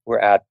both were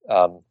at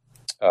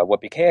what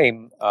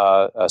became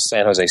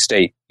San Jose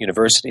State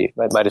University.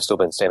 It might have still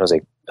been San Jose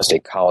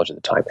State College at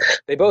the time.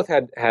 They both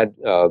had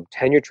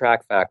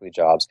tenure-track faculty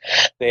jobs.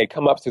 They had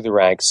come up through the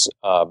ranks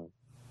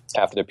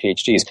after their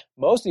PhDs.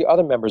 Most of the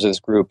other members of this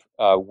group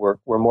were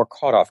more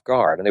caught off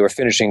guard, and they were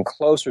finishing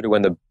closer to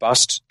when the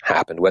bust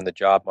happened, when the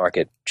job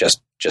market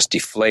just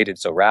deflated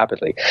so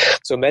rapidly.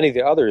 So many of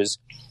the others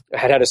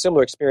had a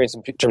similar experience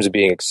in terms of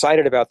being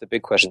excited about the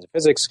big questions of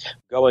physics,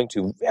 going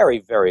to very,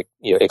 very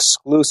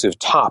exclusive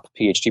top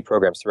PhD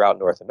programs throughout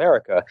North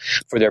America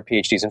for their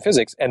PhDs in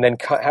physics, and then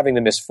having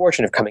the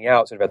misfortune of coming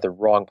out sort of at the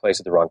wrong place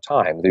at the wrong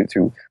time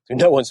through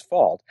no one's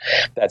fault.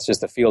 That's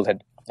just the field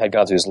had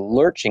gone through this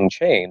lurching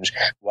change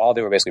while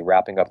they were basically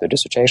wrapping up their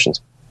dissertations.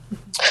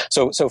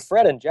 So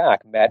Fred and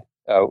Jack met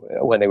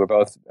when they were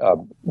both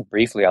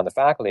briefly on the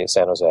faculty at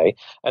San Jose,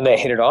 and they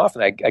hit it off,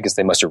 and I guess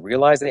they must have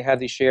realized they had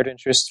these shared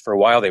interests. For a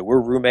while, they were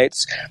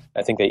roommates.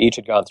 I think they each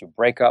had gone through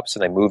breakups,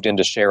 and they moved in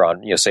to share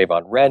on, save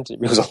on rent. It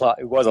was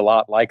a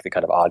lot like the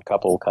kind of Odd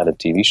Couple kind of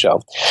TV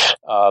show.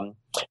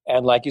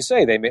 And like you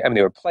say, they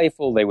were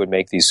playful. They would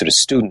make these sort of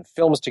student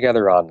films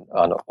together on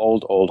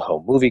old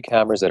home movie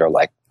cameras that are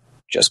like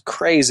just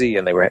crazy,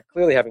 and they were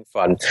clearly having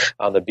fun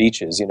on the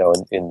beaches,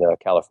 in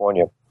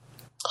California.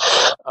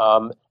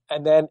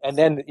 And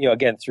then,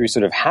 again, through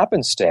sort of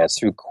happenstance,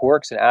 through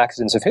quirks and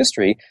accidents of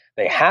history,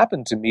 they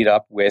happened to meet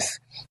up with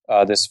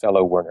this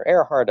fellow Werner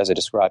Erhard, as I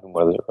described in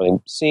one of the early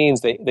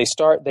scenes. They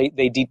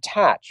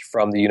detach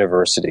from the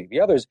university.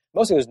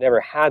 Most of those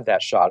never had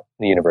that shot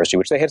in the university,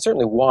 which they had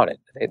certainly wanted.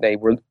 They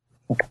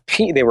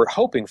were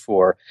hoping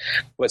for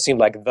what seemed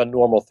like the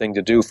normal thing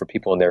to do for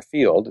people in their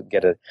field,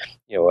 get a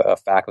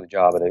faculty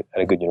job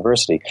at a good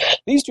university.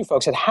 These two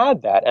folks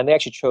had that, and they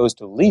actually chose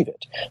to leave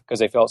it because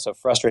they felt so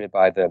frustrated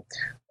by the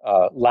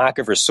lack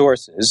of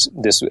resources.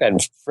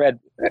 And Fred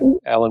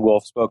Alan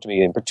Wolf spoke to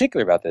me in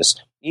particular about this,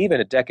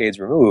 even at decades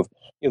removed.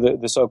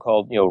 The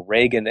so-called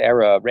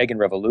Reagan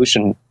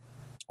Revolution,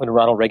 when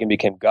Ronald Reagan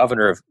became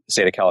governor of the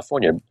state of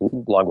California,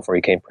 long before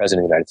he became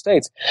president of the United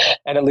States.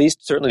 And at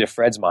least, certainly to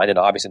Fred's mind, and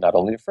obviously not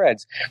only to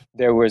Fred's,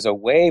 there was a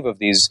wave of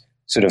these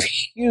sort of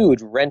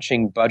huge,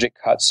 wrenching budget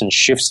cuts and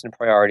shifts in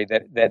priority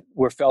that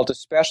were felt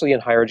especially in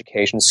higher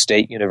education,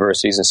 state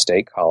universities and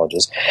state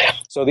colleges.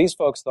 So these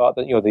folks thought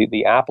that,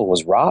 the apple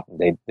was rotten.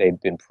 They'd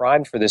been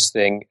primed for this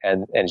thing,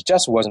 and it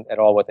just wasn't at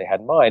all what they had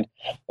in mind.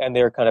 And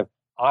they're kind of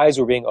eyes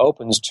were being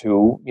opened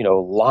to,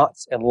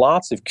 lots and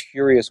lots of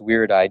curious,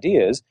 weird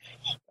ideas.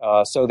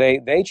 So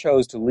they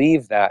chose to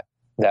leave that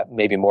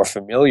maybe more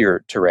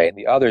familiar terrain.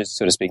 The others,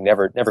 so to speak,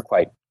 never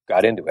quite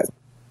got into it.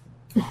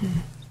 Mm-hmm.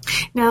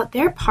 Now,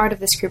 they're part of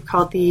this group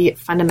called the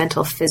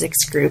Fundamental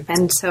Physics Group.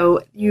 And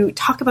so you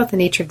talk about the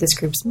nature of this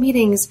group's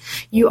meetings.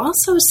 You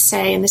also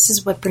say, and this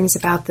is what brings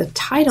about the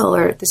title,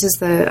 or this is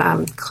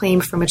the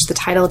claim from which the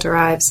title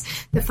derives,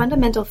 the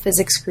Fundamental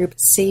Physics Group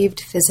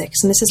saved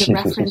physics. And this is a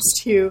reference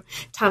to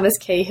Thomas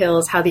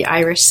Cahill's How the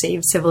Irish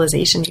Saved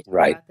Civilization. You talk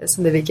about this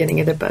in the beginning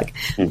of the book.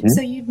 Mm-hmm.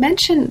 So you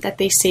mentioned that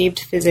they saved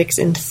physics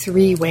in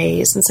 3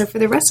 ways. And so for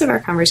the rest of our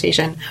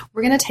conversation,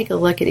 we're going to take a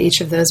look at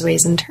each of those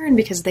ways in turn,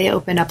 because they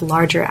open up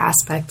larger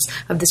aspects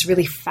of this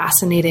really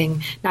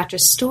fascinating, not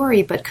just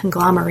story, but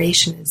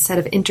conglomeration, instead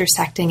of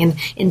intersecting and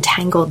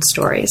entangled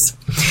stories.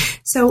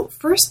 So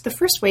the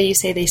first way you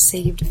say they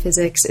saved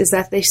physics is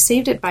that they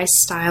saved it by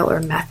style or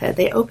method.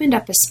 They opened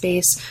up a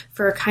space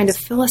for a kind of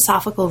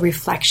philosophical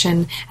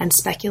reflection and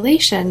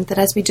speculation that,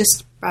 as we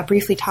just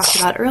briefly talked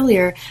about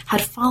earlier,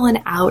 had fallen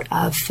out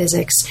of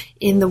physics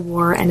in the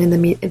war and in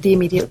the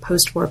immediate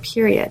post-war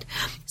period.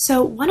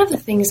 So one of the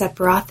things that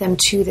brought them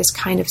to this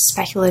kind of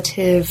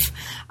speculative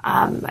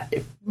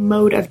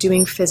mode of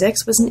doing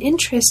physics was an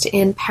interest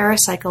in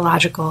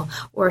parapsychological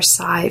or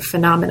psi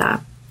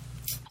phenomena.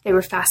 They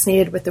were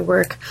fascinated with the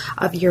work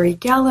of Uri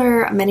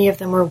Geller. Many of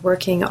them were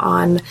working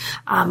on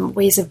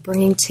ways of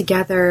bringing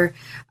together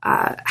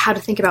how to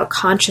think about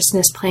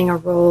consciousness playing a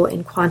role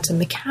in quantum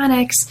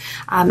mechanics,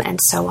 and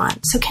so on.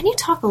 So can you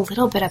talk a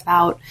little bit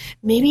about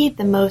maybe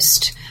the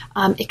most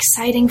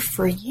exciting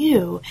for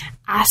you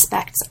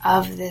aspects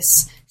of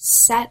this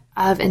set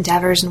of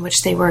endeavors in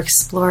which they were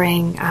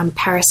exploring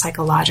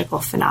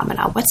parapsychological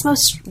phenomena?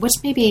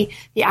 What's maybe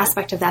the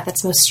aspect of that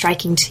that's most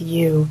striking to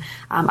you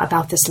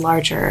about this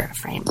larger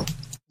frame?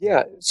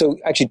 Yeah, so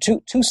actually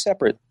two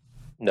separate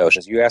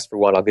notions. You asked for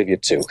one, I'll give you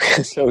 2.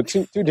 So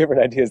two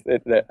different ideas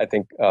that I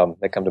think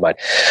that come to mind.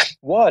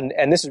 One,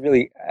 and this is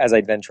really as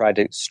I then tried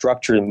to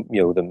structure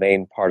the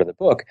main part of the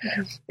book,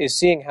 is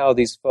seeing how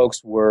these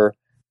folks were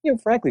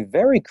frankly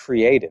very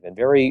creative and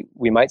very,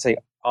 we might say,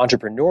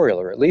 entrepreneurial,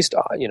 or at least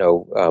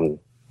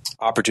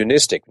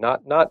opportunistic,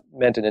 not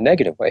meant in a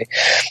negative way.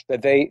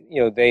 That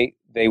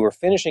they were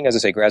finishing, as I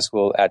say, grad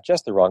school at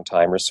just the wrong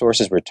time.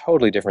 Resources were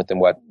totally different than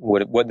what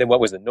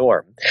was the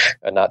norm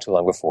not too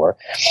long before,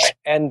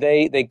 and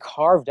they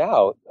carved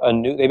out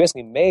they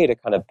basically made a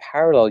kind of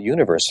parallel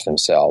universe for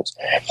themselves.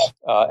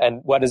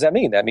 And what does that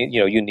mean? That means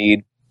you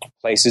need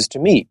places to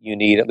meet. You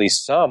need at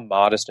least some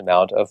modest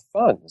amount of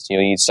funds. You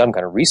need some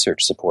kind of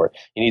research support.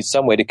 You need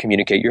some way to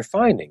communicate your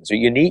findings. Or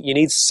you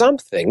need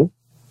something.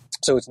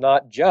 So it's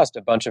not just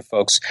a bunch of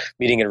folks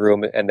meeting in a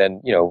room and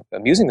then,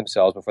 amusing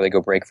themselves before they go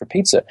break for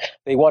pizza.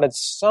 They wanted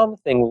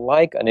something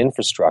like an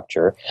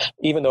infrastructure,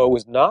 even though it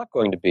was not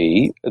going to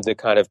be the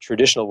kind of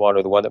traditional one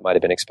or the one that might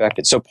have been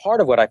expected. So part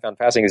of what I found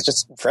fascinating is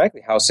just, frankly,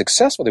 how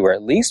successful they were,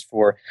 at least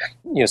for,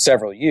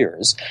 several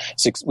years.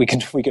 We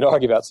can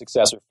argue about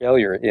success or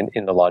failure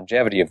in the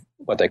longevity of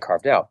what they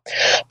carved out.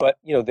 But,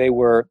 they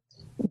were,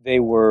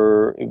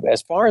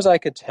 as far as I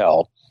could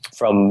tell,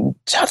 from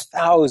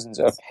thousands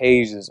of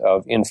pages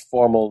of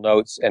informal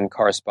notes and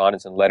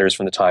correspondence and letters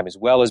from the time, as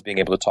well as being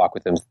able to talk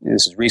with them.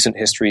 This is recent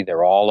history.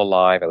 They're all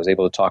alive. I was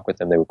able to talk with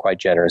them. They were quite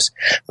generous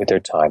with their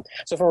time.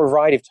 So from a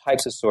variety of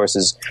types of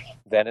sources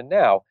then and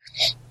now,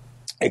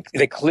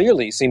 they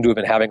clearly seem to have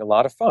been having a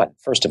lot of fun,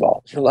 first of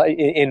all,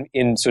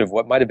 in sort of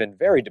what might have been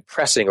very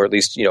depressing or at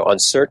least,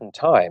 uncertain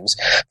times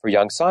for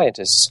young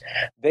scientists.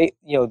 They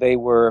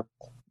were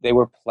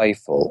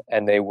playful,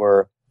 and they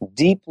were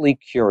deeply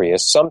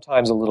curious,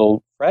 sometimes a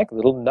little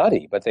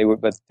nutty, but they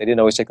didn't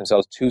always take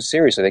themselves too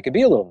seriously. They could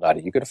be a little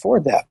nutty. You could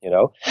afford that,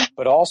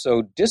 but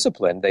also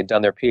disciplined. They'd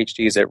done their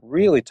PhDs at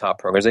really top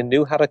programs. They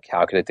knew how to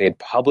calculate. They had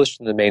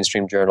published in the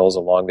mainstream journals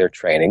along their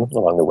training,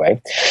 along the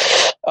way.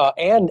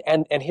 And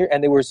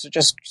they were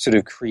just sort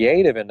of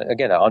creative and,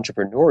 again,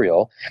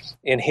 entrepreneurial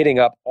in hitting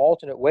up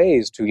alternate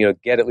ways to,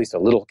 get at least a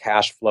little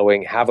cash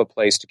flowing, have a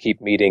place to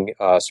keep meeting,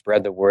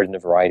 spread the word in a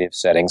variety of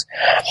settings.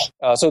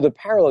 So the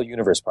parallel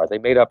universe part, they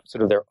made up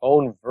sort of their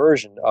own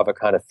version of a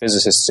kind of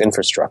physicist's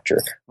infrastructure,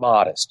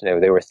 modest.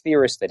 They were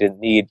theorists. They didn't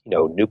need,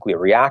 nuclear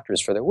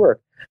reactors for their work.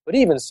 But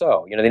even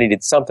so, they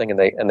needed something,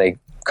 and they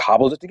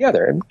cobbled it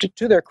together, and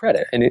to their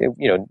credit, and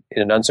in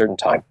an uncertain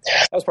time.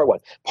 That was part one.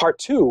 Part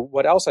two,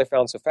 what else I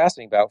found so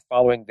fascinating about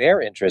following their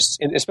interests,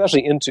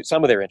 especially into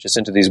some of their interests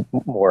into these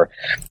more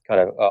kind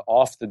of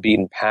off the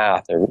beaten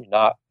path, or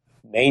not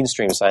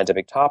mainstream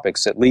scientific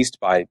topics, at least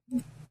by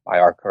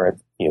our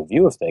current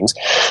view of things,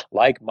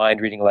 like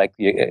mind reading, like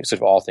the sort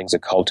of all things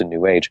occult and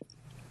New Age.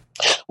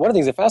 One of the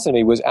things that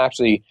fascinated me was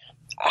actually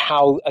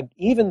how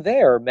even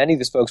there, many of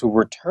these folks were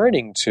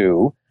returning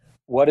to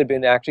what had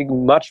been actually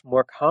much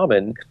more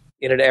common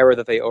in an era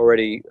that they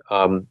already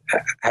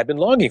had been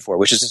longing for,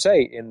 which is to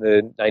say, in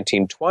the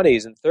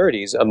 1920s and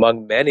 30s,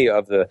 among many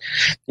of the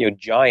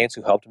giants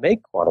who helped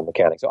make quantum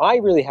mechanics. So I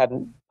really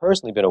hadn't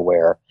personally been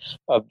aware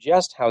of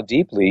just how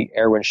deeply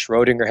Erwin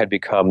Schrödinger had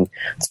become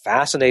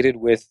fascinated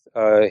with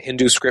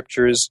Hindu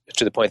scriptures,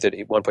 to the point that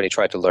at one point he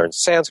tried to learn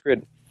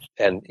Sanskrit.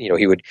 And,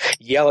 he would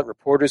yell at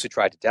reporters who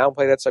tried to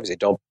downplay that stuff. He'd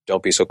say,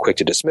 don't be so quick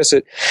to dismiss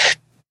it.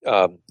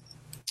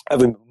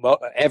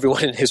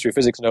 everyone in history of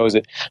physics knows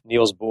that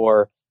Niels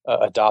Bohr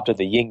adopted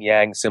the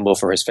yin-yang symbol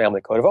for his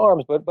family coat of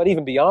arms, but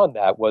even beyond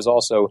that was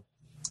also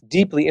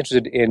deeply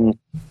interested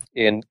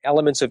in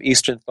elements of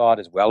Eastern thought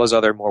as well as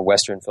other more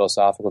Western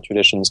philosophical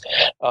traditions.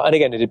 And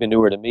again, it had been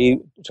newer to me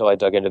until I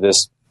dug into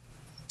this.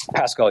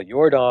 Pascal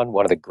Jordan,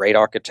 one of the great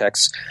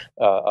architects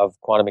of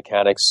quantum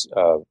mechanics,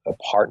 a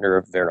partner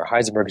of Werner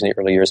Heisenberg's in the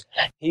early years,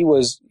 he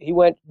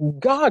went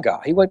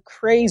gaga. He went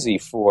crazy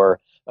for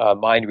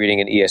mind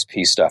reading and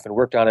ESP stuff, and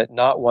worked on it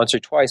not once or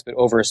twice, but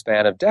over a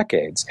span of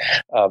decades.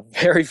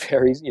 Very,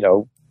 very,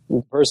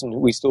 person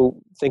we still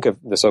think of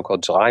the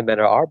so-called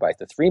Drei-Männer-Arbeit,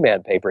 the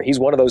three-man paper. He's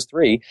one of those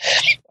three,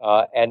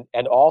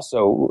 and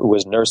also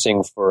was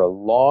nursing for a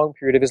long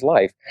period of his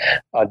life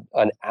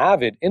an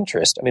avid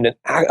interest. I mean,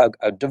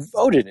 a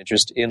devoted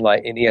interest in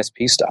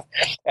ESP stuff.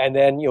 And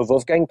then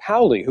Wolfgang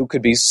Pauli, who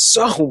could be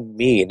so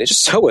mean, it's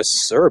just so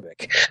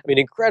acerbic. I mean,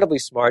 incredibly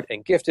smart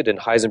and gifted, and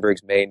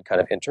Heisenberg's main kind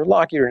of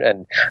interlocutor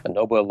and a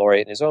Nobel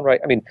laureate in his own right.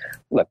 I mean,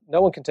 look,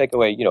 no one can take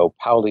away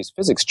Pauli's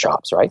physics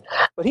chops, right?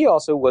 But he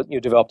also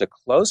developed a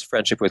close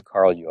friendship with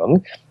Carl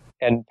Jung,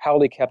 and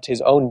Pauli kept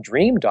his own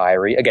dream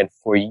diary, again,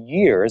 for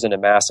years, and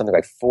amassed something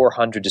like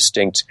 400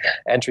 distinct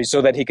entries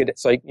so that he could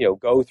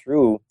go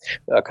through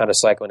kind of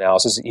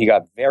psychoanalysis. He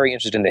got very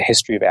interested in the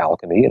history of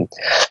alchemy. And,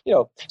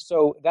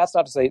 so that's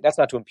not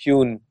to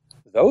impugn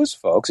those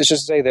folks. It's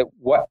just to say that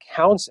what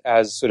counts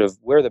as sort of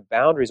where the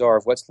boundaries are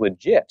of what's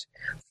legit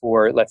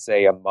for, let's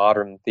say, a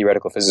modern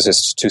theoretical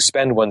physicist to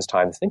spend one's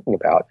time thinking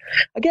about.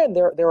 Again,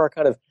 there are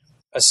kind of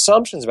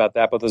assumptions about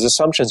that, but those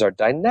assumptions are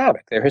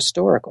dynamic. They're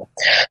historical.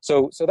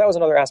 So that was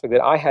another aspect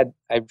that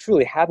I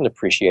truly hadn't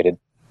appreciated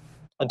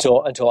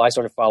until I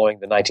started following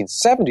the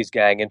 1970s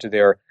gang into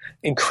their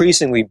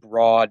increasingly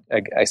broad,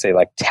 I say,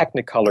 like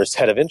technicolor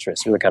set of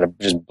interests, really kind of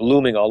just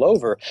blooming all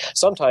over,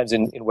 sometimes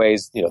in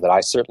ways, that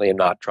I certainly am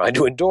not trying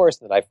to endorse,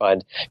 and that I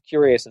find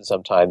curious and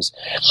sometimes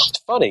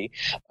funny.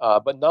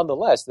 But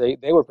nonetheless, they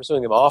were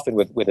pursuing them often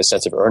with a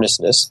sense of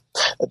earnestness.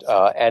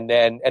 And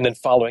then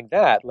following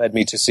that led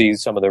me to see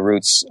some of the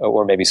roots,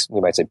 or maybe we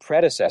might say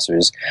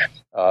predecessors,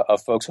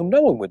 of folks whom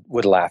no one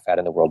would laugh at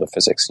in the world of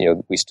physics.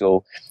 We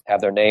still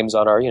have their names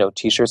on our,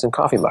 T-shirts and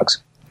coffee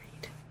mugs.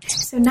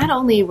 So not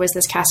only was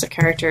this cast of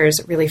characters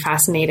really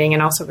fascinating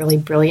and also really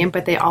brilliant,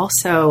 but they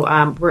also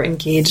were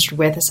engaged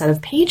with a set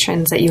of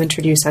patrons that you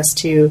introduce us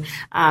to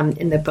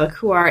in the book,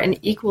 who are an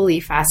equally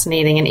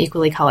fascinating and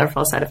equally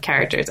colorful set of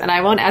characters. And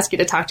I won't ask you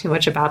to talk too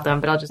much about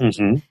them, but I'll just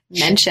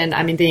mention,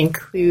 they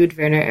include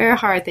Werner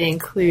Erhard, they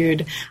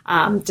include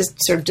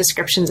just sort of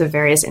descriptions of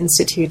various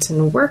institutes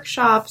and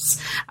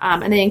workshops,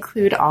 and they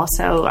include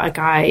also a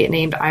guy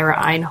named Ira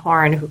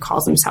Einhorn who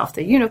calls himself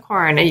the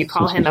Unicorn, and you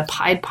call him a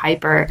Pied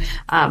Piper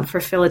for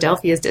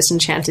Philadelphia's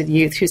disenchanted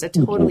youth, who's a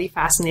totally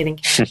fascinating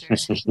character.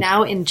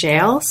 Now in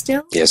jail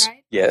still, yes. Right?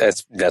 Yeah,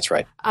 that's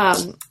right.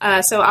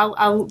 So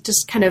I'll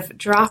just kind of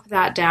drop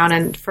that down,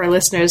 and for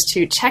listeners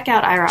to check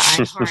out Ira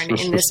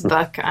Einhorn in this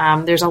book.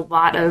 There's a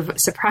lot of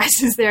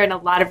surprises there and a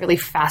lot of really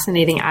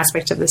fascinating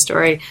aspects of the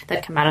story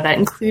that come out of that,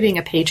 including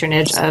a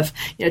patronage of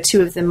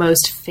two of the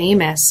most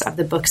famous of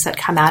the books that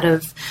come out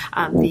of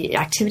the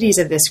activities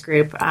of this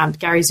group.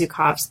 Gary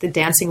Zukav's The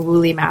Dancing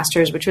Woolly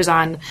Masters, which was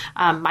on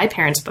my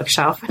parents'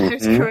 bookshelf when I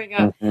was growing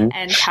up,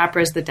 and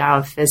Capra's The Tao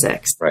of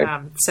Physics.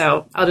 Right.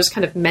 So I'll just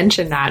kind of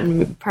mention that,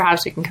 and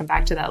perhaps we can come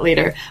back to that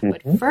later.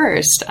 But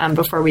first,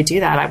 before we do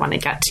that, I want to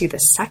get to the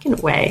second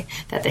way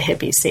that the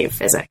hippies save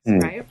physics,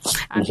 right?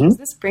 Because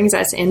this brings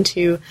us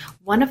into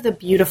one of the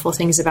beautiful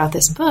things about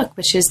this book,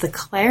 which is the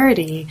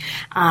clarity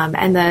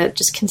and the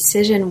just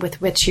concision with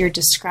which you're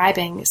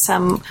describing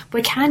some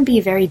what can be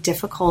very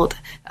difficult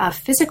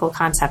physical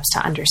concepts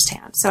to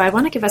understand. So I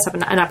want to give us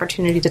an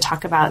opportunity to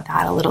talk about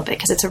that a little bit,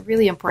 because it's a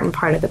really important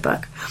part of the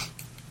book.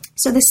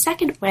 So the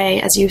second way,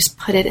 as you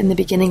put it in the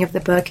beginning of the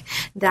book,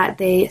 that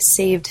they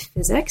saved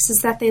physics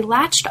is that they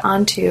latched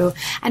onto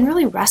and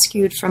really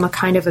rescued from a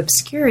kind of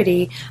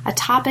obscurity a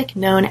topic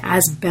known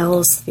as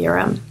Bell's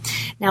theorem.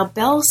 Now,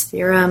 Bell's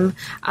theorem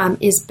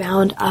is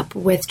bound up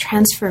with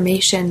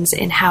transformations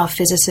in how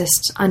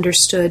physicists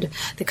understood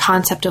the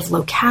concept of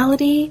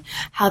locality,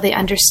 how they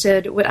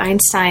understood what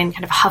Einstein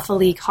kind of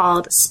huffily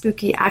called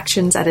spooky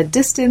actions at a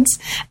distance,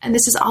 and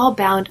this is all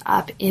bound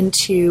up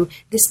into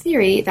this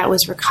theory that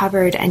was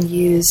recovered and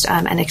used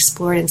and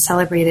explored and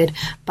celebrated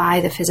by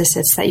the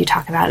physicists that you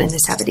talk about in the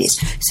 70s.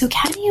 So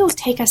can you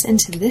take us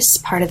into this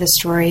part of the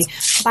story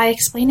by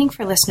explaining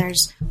for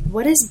listeners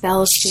what is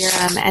Bell's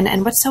theorem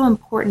and what's so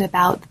important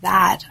about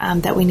that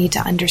that we need to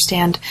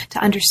understand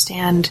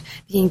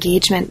the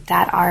engagement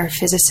that our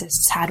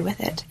physicists had with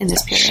it in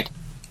this period?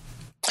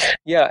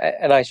 Yeah,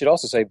 and I should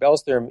also say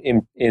Bell's theorem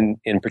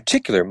in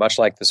particular, much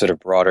like the sort of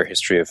broader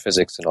history of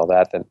physics and all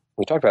that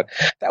we talked about,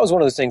 that was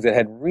one of those things that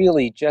had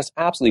really just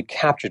absolutely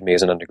captured me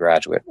as an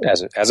undergraduate,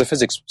 as a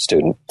physics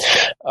student.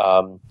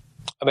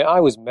 I mean,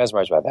 I was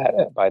mesmerized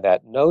by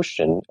that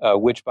notion,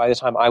 which by the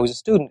time I was a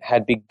student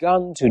had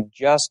begun to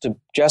just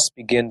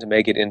begin to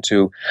make it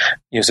into,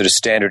 sort of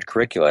standard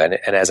curricula.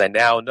 And as I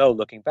now know,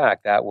 looking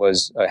back, that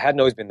was hadn't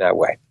always been that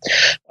way.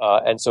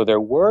 And so there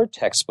were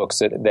textbooks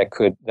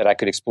that I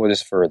could explore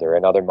this further,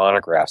 and other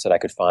monographs that I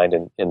could find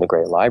in the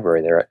great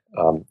library there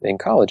in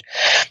college.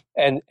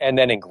 And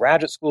then in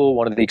graduate school,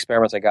 one of the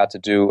experiments I had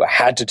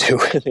to do,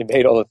 they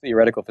made all the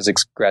theoretical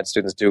physics grad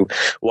students do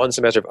one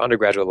semester of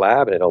undergraduate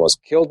lab, and it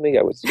almost killed me.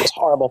 It was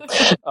horrible.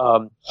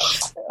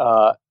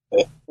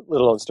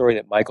 Little known story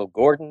that Michael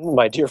Gordon,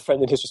 my dear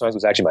friend in history science,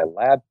 was actually my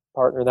lab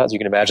partner in that. So you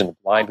can imagine the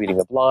blind leading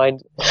the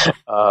blind.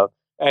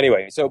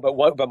 Anyway,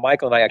 but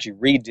Michael and I actually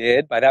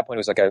redid. By that point, it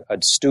was like a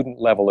student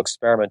level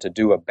experiment to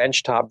do a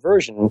benchtop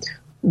version,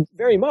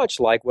 very much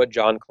like what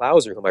John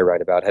Clauser, whom I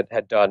write about,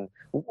 had done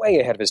way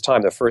ahead of his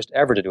time, the first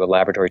ever to do a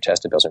laboratory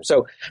test of Bell's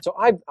theorem. So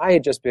I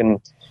had just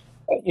been,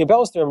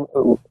 Bell's theorem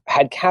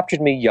had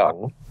captured me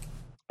young,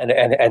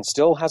 and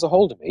still has a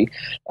hold of me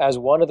as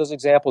one of those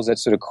examples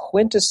that's sort of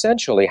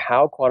quintessentially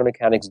how quantum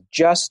mechanics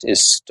just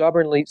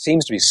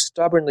seems to be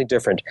stubbornly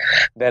different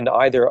than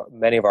either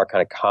many of our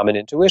kind of common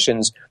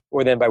intuitions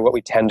or then by what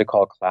we tend to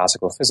call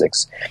classical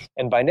physics.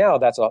 And by now,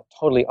 that's a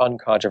totally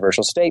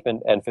uncontroversial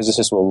statement, and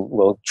physicists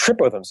will trip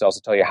over themselves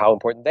to tell you how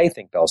important they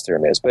think Bell's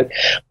theorem is. But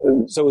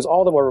so it was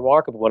all the more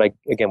remarkable when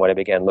I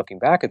began looking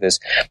back at this,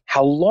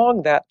 how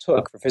long that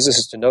took for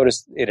physicists to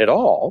notice it at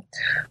all,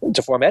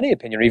 to form any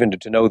opinion, or even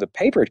to know the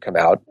paper had come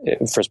out,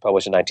 first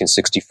published in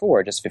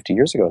 1964, just 50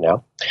 years ago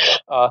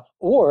now,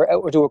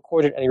 or to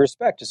accord it any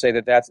respect, to say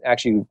that that's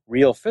actually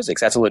real physics.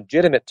 That's a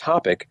legitimate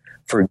topic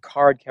for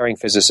card-carrying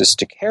physicists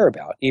to care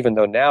about, even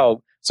though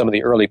now some of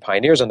the early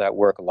pioneers on that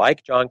work,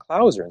 like John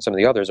Clauser and some of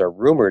the others, are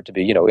rumored to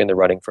be, in the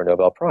running for a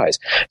Nobel Prize.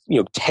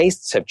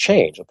 Tastes have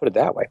changed. I'll put it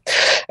that way.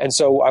 And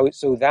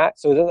so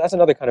that's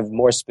another kind of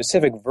more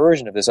specific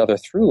version of this other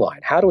through line.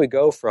 How do we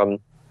go from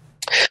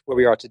where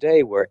we are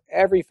today, where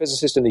every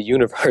physicist in the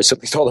universe, at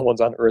least all the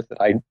ones on Earth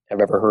that I have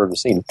ever heard or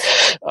seen,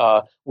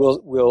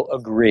 will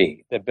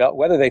agree that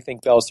whether they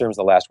think Bell's theorem is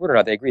the last word or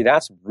not, they agree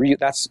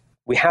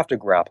we have to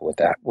grapple with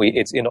that.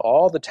 It's in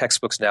all the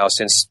textbooks now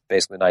since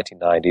basically the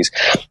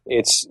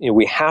 1990s.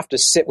 We have to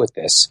sit with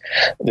this.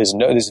 There's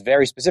this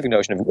very specific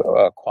notion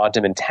of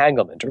quantum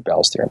entanglement or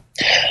Bell's theorem,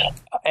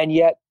 and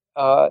yet.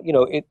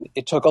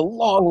 It took a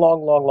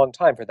long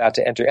time for that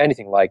to enter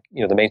anything like,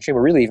 the mainstream,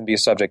 or really even be a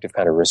subject of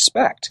kind of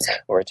respect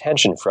or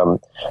attention from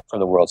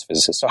the world's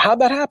physicists. So how'd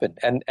that happen?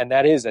 And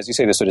that is, as you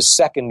say, the sort of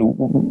second,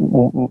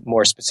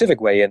 more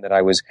specific way in that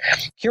I was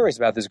curious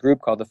about this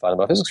group called the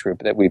Fundamental Physics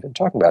Group that we've been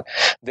talking about.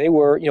 They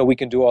were, we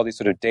can do all these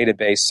sort of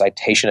database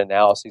citation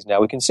analyses now.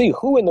 We can see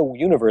who in the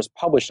universe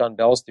published on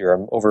Bell's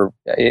theorem over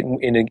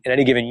in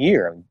any given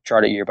year,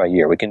 chart it year by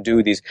year. We can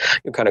do these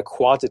kind of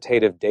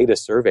quantitative data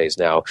surveys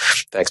now,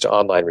 thanks to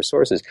online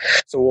resources.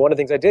 So one of the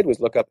things I did was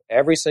look up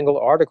every single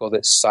article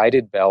that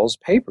cited Bell's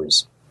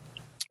papers,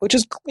 which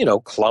is,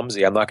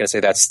 clumsy. I'm not going to say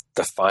that's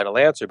the final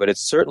answer, but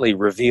it's certainly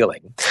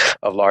revealing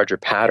of larger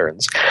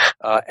patterns.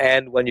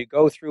 And when you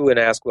go through and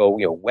ask, well,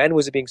 when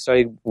was it being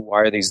studied? Why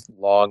are these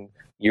long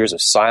years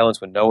of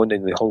silence when no one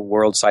in the whole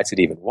world cites it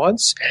even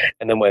once?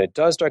 And then when it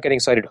does start getting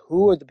cited,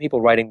 who are the people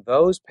writing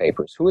those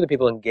papers? Who are the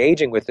people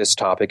engaging with this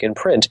topic in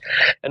print?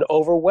 And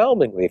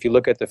overwhelmingly, if you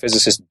look at the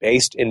physicists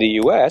based in the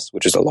U.S.,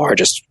 which is the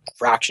largest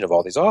fraction of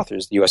all these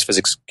authors, the U.S.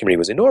 physics community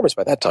was enormous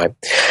by that time,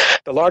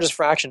 the largest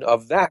fraction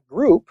of that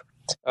group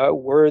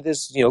were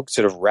this,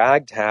 sort of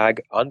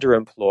ragtag,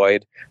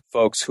 underemployed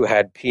folks who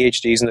had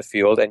PhDs in the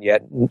field, and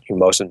yet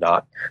most of them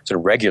not sort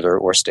of regular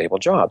or stable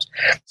jobs.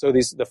 So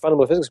the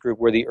Fundamental Physics Group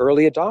were the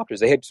early adopters.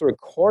 They had sort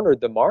of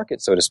cornered the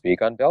market, so to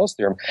speak, on Bell's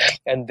theorem,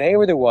 and they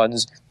were the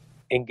ones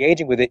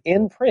engaging with it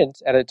in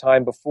print at a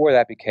time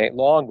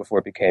long before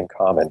it became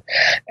common.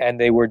 And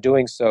they were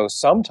doing so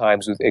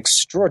sometimes with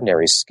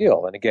extraordinary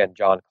skill. And again,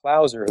 John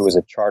Clauser, who was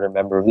a charter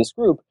member of this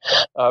group,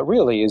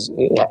 really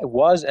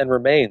was and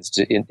remains,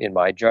 in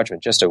my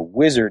judgment, just a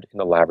wizard in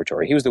the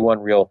laboratory. He was the one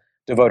real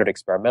devoted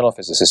experimental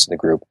physicist in the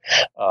group,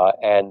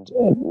 and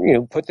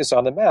put this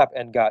on the map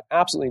and got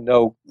absolutely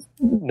no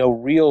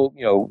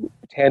real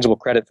tangible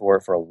credit for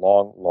it for a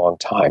long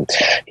time.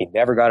 He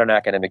never got an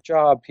academic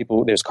job.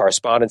 There's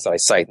correspondence that I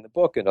cite in the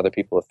book and other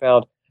people have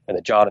found, and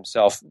that John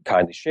himself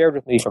kindly shared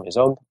with me from his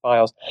own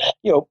files.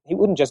 He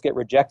wouldn't just get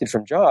rejected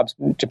from jobs.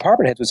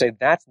 Department heads would say,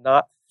 that's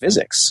not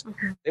physics.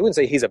 Mm-hmm. They wouldn't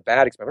say he's a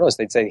bad experimentalist.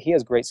 They'd say he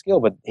has great skill,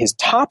 but his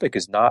topic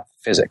is not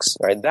physics.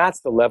 Right? That's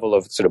the level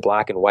of sort of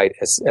black and white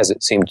as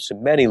it seemed to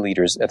many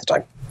leaders at the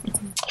time.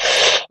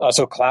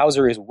 So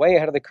Clauser is way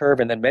ahead of the curve,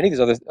 and then many of these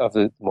other of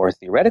the more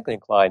theoretically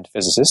inclined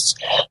physicists,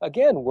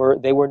 again, were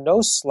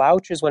no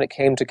slouches when it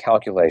came to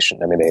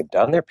calculation. I mean, they had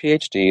done their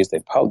PhDs,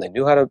 they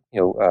knew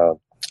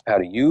how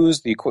to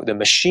use the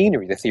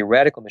machinery, the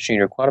theoretical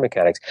machinery of quantum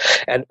mechanics.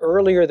 And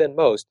earlier than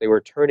most, they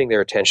were turning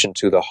their attention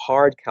to the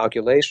hard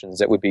calculations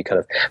that would be kind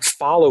of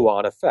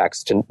follow-on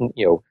effects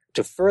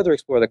to further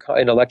explore the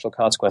intellectual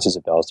consequences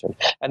of Bell's theorem.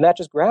 And that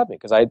just grabbed me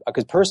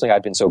because personally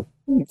I'd been so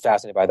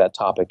fascinated by that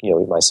topic,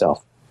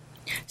 myself.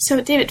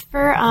 So, David,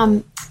 for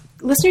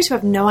listeners who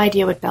have no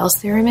idea what Bell's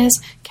theorem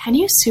is, can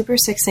you super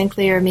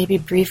succinctly or maybe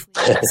briefly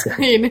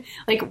explain,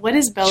 like, what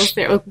is Bell's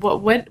theorem?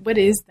 What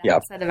is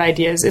that set of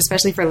ideas,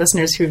 especially for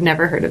listeners who've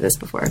never heard of this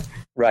before?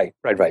 Right.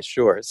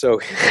 Sure. So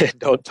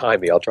don't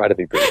time me. I'll try to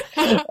be brief.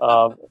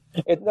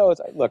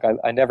 Look,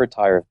 I never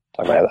tire of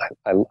talking about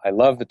it. I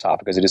love the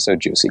topic because it is so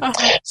juicy.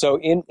 Uh-huh. So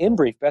in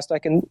brief, best I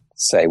can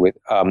say, with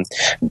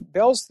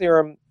Bell's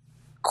theorem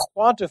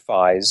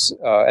quantifies,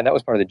 and that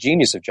was part of the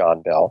genius of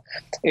John Bell,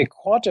 it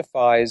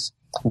quantifies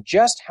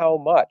just how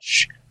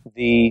much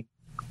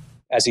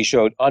as he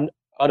showed,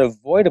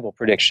 unavoidable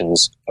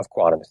predictions of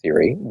quantum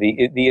theory,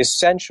 the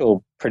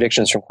essential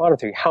predictions from quantum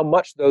theory, how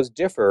much those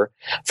differ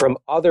from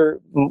other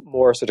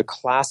more sort of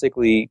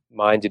classically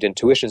minded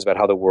intuitions about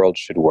how the world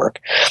should work.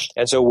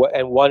 And so,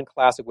 one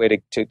classic way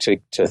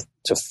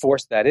to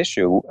force that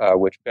issue,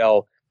 which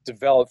Bell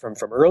developed from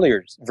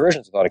earlier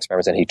versions of thought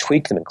experiments, and he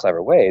tweaked them in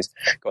clever ways,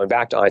 going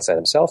back to Einstein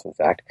himself, in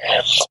fact,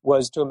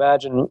 was to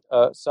imagine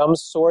some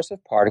source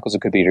of particles.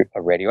 It could be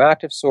a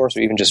radioactive source,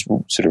 or even just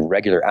sort of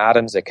regular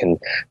atoms that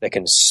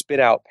can spit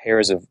out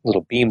pairs of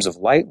little beams of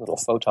light, little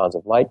photons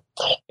of light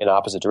in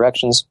opposite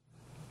directions.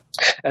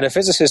 And a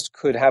physicist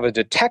could have a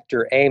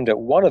detector aimed at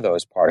one of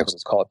those particles,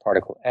 let's call it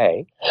particle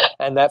A,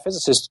 and that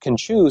physicist can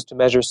choose to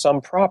measure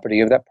some property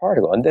of that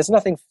particle. And there's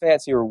nothing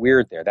fancy or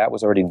weird there. That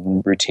was already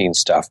routine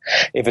stuff.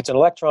 If it's an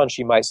electron,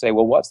 she might say,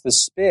 well, what's the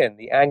spin,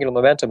 the angular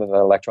momentum of an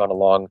electron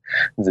along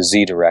the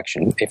z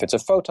direction? If it's a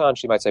photon,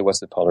 she might say, what's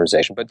the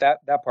polarization? But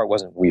that part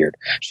wasn't weird.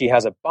 She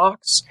has a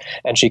box,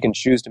 and she can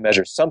choose to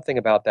measure something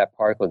about that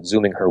particle and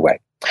zooming her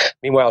way.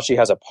 Meanwhile, she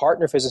has a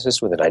partner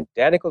physicist with an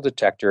identical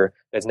detector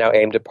that's now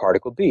aimed at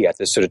particle B, at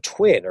this sort of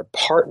twin or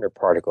partner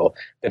particle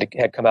that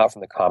had come out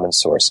from the common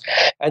source.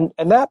 And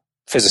that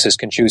physicist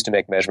can choose to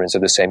make measurements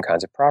of the same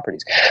kinds of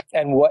properties.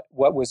 And what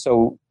was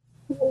so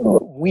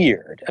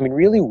weird, I mean,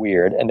 really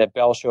weird, and that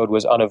Bell showed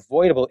was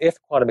unavoidable if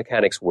quantum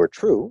mechanics were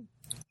true,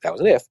 that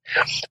was an if,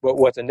 but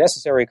what's a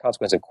necessary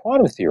consequence of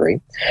quantum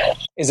theory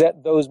is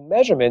that those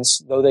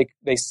measurements, though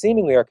they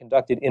seemingly are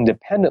conducted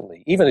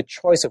independently, even the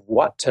choice of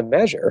what to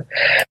measure,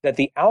 that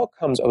the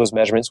outcomes of those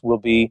measurements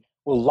will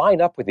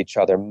line up with each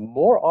other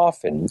more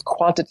often,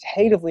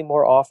 quantitatively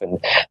more often,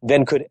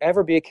 than could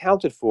ever be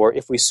accounted for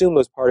if we assume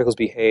those particles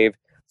behave,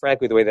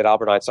 frankly, the way that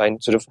Albert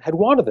Einstein sort of had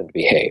wanted them to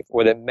behave,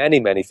 or that many,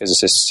 many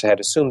physicists had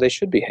assumed they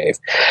should behave.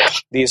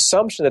 The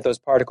assumption that those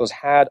particles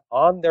had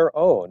on their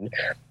own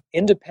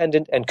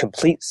independent and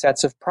complete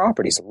sets of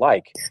properties,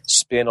 like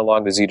spin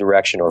along the z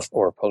direction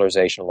or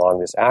polarization along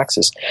this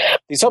axis.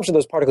 The assumption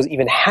those particles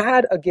even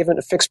had a given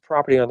fixed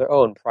property on their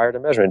own prior to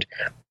measurement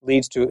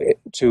leads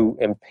to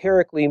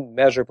empirically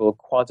measurable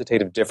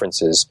quantitative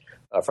differences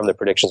from the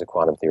predictions of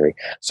quantum theory.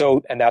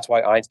 So, and that's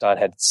why Einstein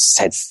had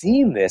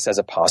seen this as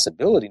a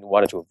possibility and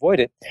wanted to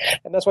avoid it.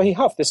 And that's why he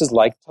huffed, this is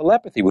like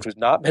telepathy, which was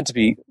not meant to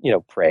be,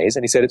 praised.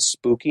 And he said it's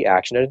spooky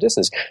action at a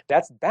distance.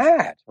 That's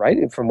bad,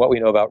 right? From what we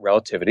know about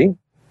relativity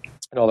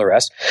and all the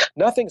rest.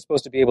 Nothing's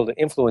supposed to be able to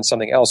influence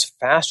something else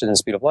faster than the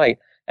speed of light.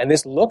 And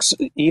this looks,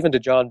 even to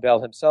John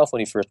Bell himself when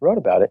he first wrote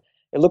about it,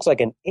 it looks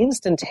like an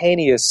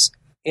instantaneous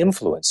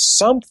influence.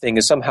 Something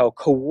is somehow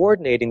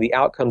coordinating the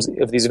outcomes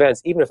of these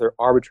events, even if they're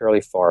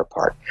arbitrarily far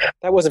apart.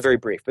 That wasn't very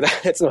brief, but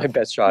that's my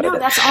best shot at it. No,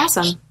 that's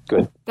awesome.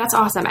 Good. That's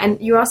awesome. And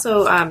you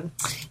also,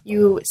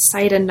 you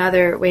cite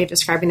another way of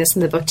describing this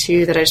in the book,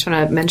 too, that I just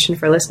want to mention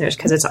for listeners,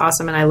 because it's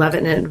awesome and I love it,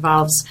 and it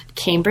involves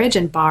Cambridge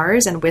and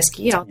bars and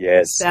whiskey.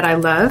 Yes. That I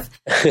love.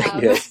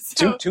 Yes.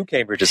 Two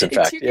Cambridges, in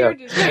fact.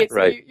 Cambridges, right.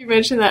 Right. So you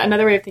mentioned that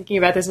another way of thinking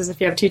about this is if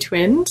you have two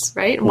twins,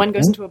 right? And one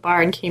goes into a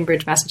bar in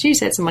Cambridge,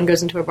 Massachusetts, and one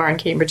goes into a bar in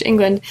Cambridge,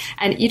 England,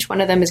 and each one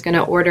of them is going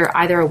to order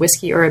either a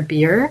whiskey or a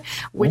beer.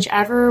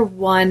 Whichever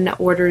one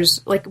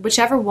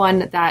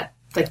that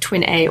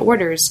twin A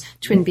orders,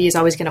 twin B is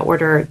always going to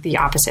order the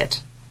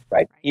opposite.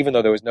 Right. Even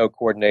though there was no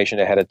coordination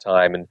ahead of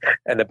time,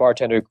 and the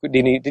bartender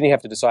didn't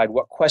have to decide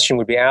what question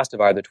would be asked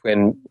of either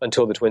twin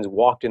until the twins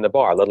walked in the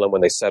bar, let alone when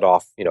they set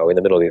off, in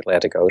the middle of the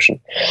Atlantic Ocean.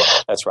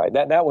 That's right.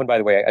 That one, by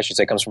the way, I should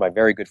say, comes from my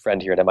very good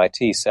friend here at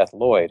MIT, Seth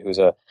Lloyd, who's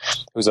a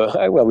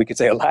we could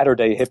say a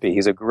latter-day hippie.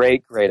 He's a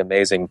great,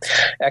 amazing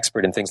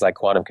expert in things like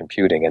quantum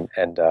computing,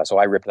 and so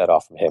I ripped that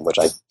off from him, which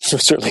I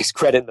certainly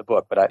credit in the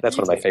book. But that's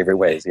one of my favorite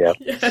ways. Yeah.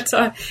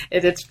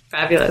 It's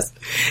fabulous.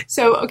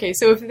 So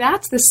if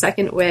that's the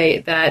second way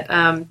that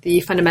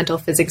the fundamental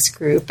physics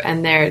group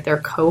and their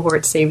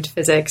cohort saved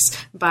physics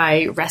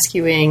by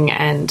rescuing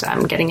and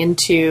getting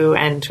into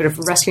and sort of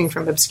rescuing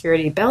from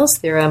obscurity Bell's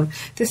theorem,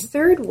 the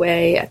third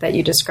way that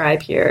you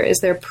describe here is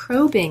their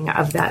probing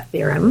of that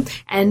theorem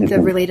and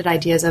the related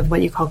ideas of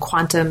what you call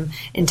quantum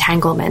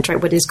entanglement,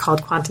 right? What is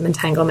called quantum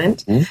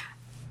entanglement. Mm-hmm.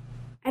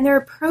 And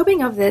they're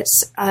probing of this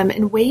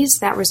in ways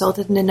that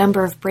resulted in a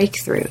number of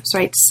breakthroughs,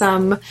 right?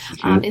 Some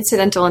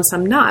incidental and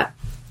some not.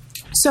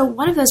 So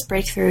one of those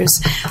breakthroughs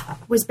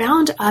was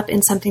bound up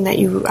in something that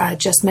you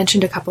just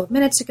mentioned a couple of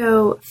minutes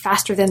ago,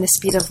 faster than the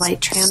speed of light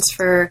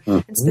transfer,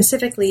 and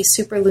specifically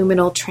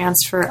superluminal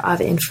transfer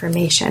of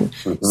information.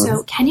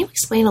 So can you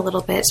explain a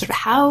little bit sort of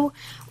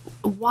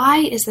why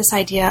is this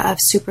idea of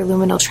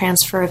superluminal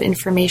transfer of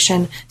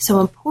information so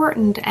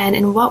important, and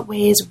in what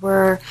ways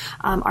were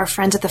our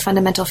friends at the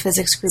Fundamental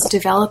Physics Group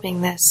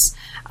developing this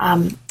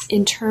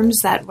in terms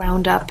that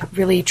wound up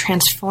really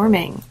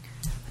transforming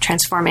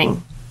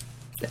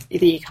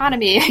the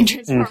economy and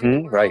transforming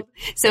the world? Right.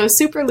 So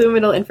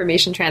superluminal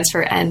information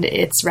transfer and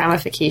its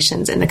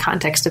ramifications in the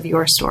context of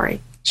your story.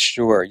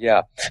 Sure,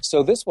 yeah.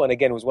 So this one,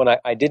 again, was one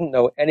I didn't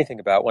know anything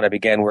about when I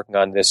began working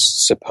on this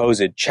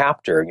supposed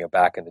chapter,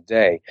 back in the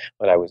day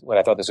when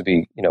I thought this would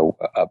be,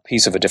 a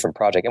piece of a different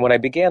project. And when I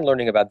began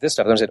learning about this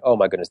stuff, I said, oh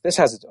my goodness, this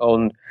has its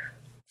own,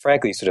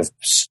 frankly, sort of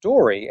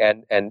story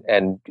and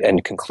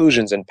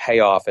conclusions and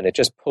payoff, and it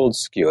just pulled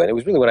skew. And it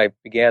was really when I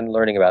began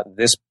learning about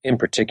this in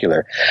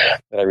particular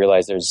that I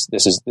realized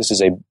this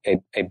is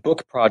a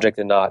book project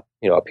and not,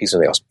 a piece of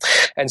something else.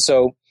 And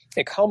so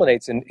it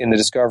culminates in the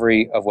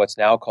discovery of what's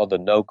now called the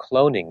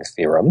no-cloning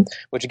theorem,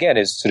 which again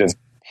is sort of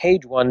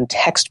page one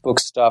textbook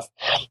stuff.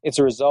 It's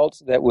a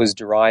result that was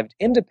derived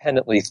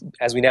independently,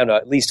 as we now know,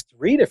 at least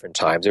 3 different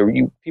times.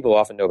 People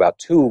often know about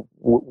 2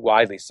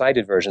 widely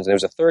cited versions, and there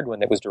was a third one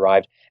that was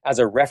derived as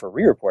a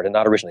referee report and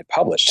not originally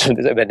published.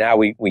 But now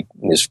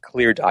there's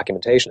clear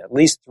documentation. At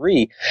least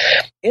 3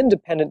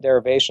 independent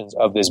derivations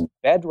of this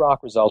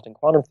bedrock result in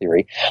quantum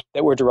theory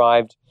that were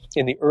derived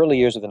in the early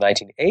years of the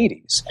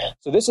 1980s.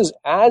 So this is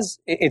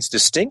it's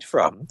distinct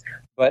from,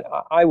 but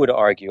I would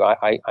argue,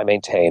 I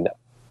maintain,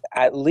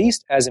 at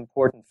least as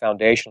important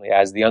foundationally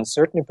as the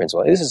uncertainty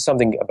principle. This is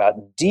something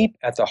about deep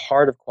at the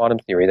heart of quantum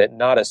theory that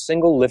not a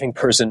single living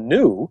person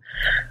knew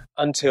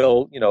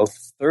until,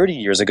 30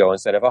 years ago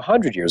instead of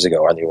 100 years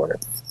ago on the order.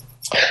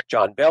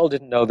 John Bell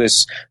didn't know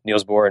this.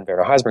 Niels Bohr and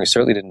Werner Heisenberg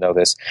certainly didn't know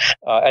this.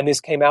 And this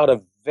came out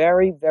of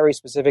very, very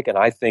specific, and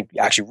I think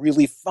actually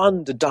really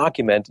fun to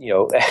document,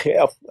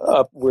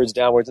 upwards,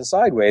 downwards, and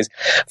sideways,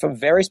 from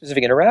very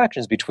specific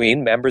interactions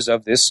between members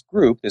of this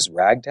group, this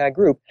ragtag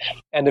group,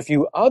 and a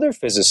few other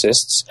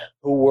physicists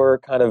who were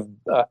kind of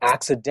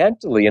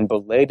accidentally and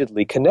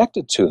belatedly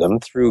connected to them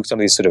through some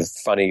of these sort of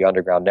funny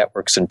underground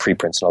networks and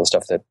preprints and all the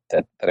stuff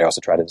that I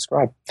also try to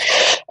describe.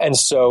 And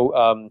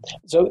so,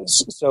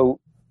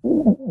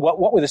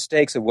 what were the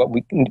stakes of what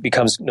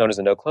becomes known as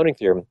the no-cloning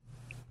theorem?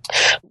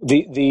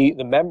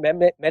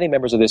 Many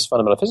members of this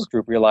fundamental physics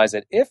group realize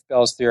that if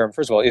Bell's theorem,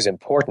 first of all, is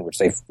important, which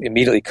they've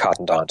immediately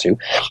cottoned onto,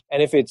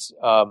 and if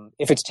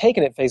it's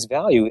taken at face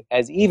value,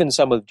 as even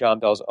some of John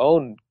Bell's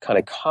own kind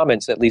of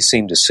comments at least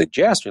seem to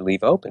suggest or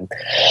leave open,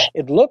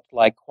 it looked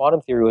like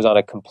quantum theory was on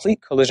a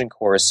complete collision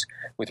course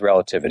with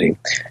relativity.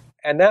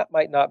 And that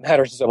might not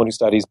matter to someone who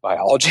studies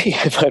biology,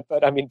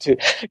 but I mean, to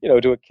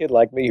a kid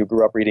like me who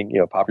grew up reading,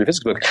 popular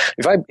physics books,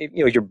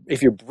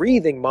 if you're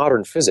breathing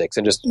modern physics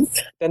and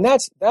then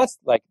that's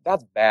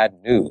bad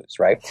news,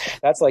 right?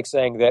 That's like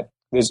saying that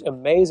this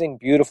amazing,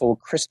 beautiful,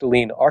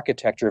 crystalline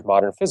architecture of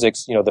modern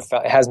physics,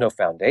 has no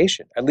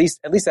foundation. At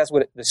least that's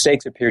what the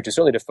stakes appeared to,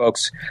 certainly to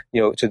folks,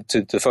 to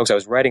the folks I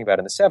was writing about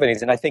in the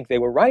 70s, and I think they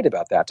were right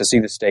about that, to see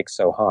the stakes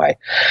so high.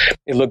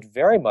 It looked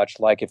very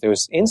much like if there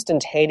was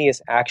instantaneous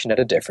action at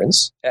a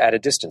distance,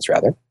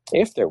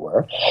 if there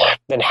were,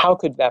 then how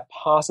could that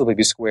possibly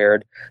be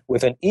squared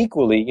with an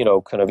equally,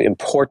 kind of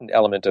important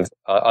element of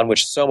on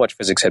which so much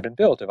physics had been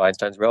built, of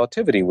Einstein's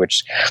relativity,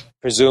 which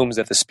presumes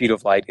that the speed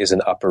of light is an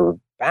upper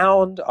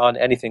bound on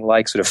anything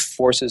like sort of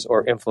forces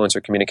or influence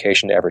or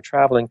communication ever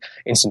traveling.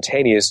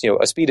 Instantaneous,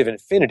 a speed of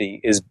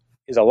infinity is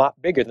a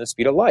lot bigger than the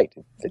speed of light.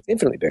 It's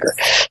infinitely bigger.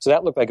 So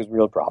that looked like a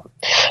real problem.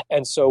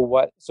 And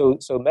so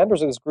so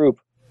members of this group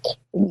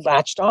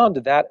latched on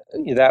to that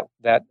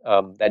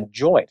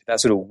joint, that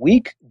sort of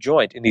weak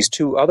joint in these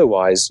 2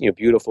 otherwise,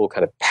 beautiful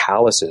kind of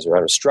palaces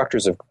or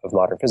structures of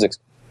modern physics.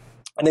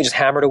 And they just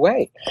hammered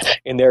away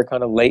in their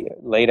kind of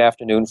late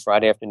afternoon,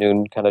 Friday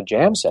afternoon kind of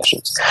jam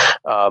sessions,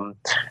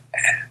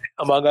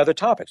 among other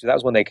topics. So that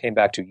was when they came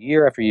back to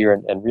year after year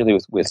and really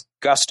with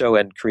gusto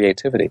and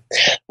creativity,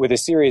 with a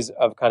series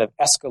of kind of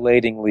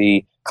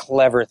escalatingly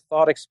clever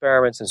thought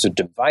experiments and sort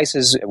of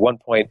devices. At one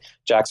point,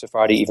 Jack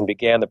Sephardi even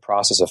began the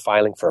process of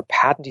filing for a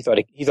patent. He thought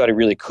he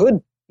really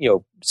could,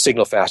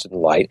 signal faster than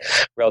light,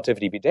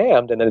 relativity be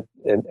damned, and then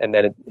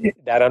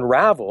that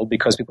unraveled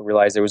because people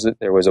realized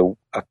there was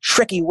a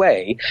tricky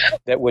way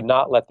that would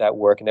not let that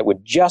work, and that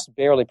would just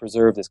barely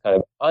preserve this kind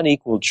of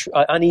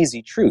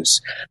uneasy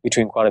truce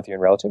between quantum theory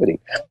and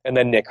relativity. And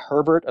then Nick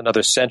Herbert,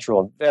 another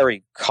central and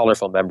very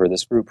colorful member of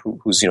this group,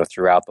 who's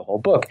throughout the whole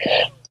book,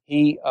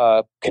 he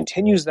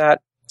continues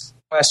that.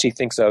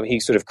 He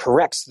sort of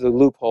corrects the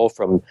loophole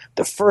from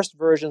the first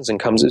versions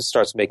and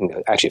starts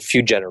making actually a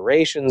few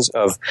generations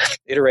of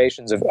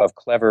iterations of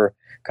clever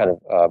kind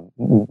of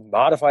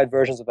modified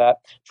versions of that,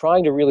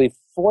 trying to really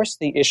force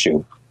the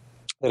issue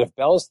that if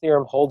Bell's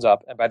theorem holds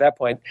up, and by that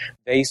point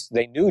they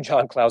knew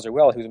John Clauser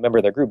well, who was a member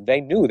of their group,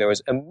 they knew there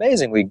was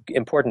amazingly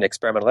important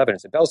experimental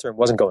evidence that Bell's theorem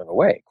wasn't going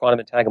away. Quantum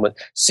entanglement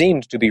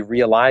seemed to be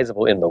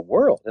realizable in the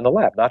world, in the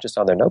lab, not just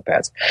on their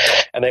notepads.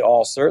 And they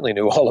all certainly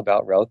knew all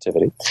about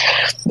relativity.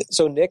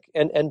 So Nick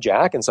and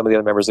Jack and some of the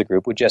other members of the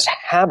group would just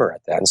hammer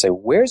at that and say,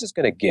 where's this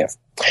going to give?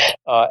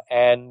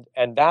 And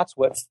that's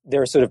what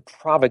their sort of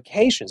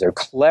provocations. They're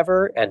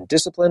clever and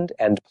disciplined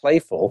and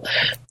playful.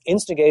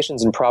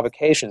 Instigations and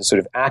provocations sort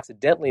of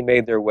accidentally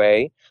made their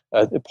way,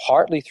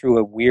 partly through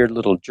a weird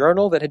little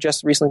journal that had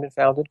just recently been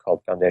founded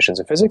called Foundations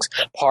of Physics,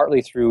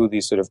 partly through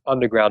these sort of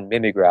underground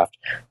mimeographed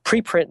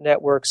preprint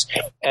networks.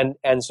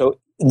 And so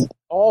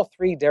all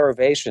three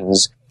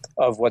derivations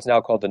of what's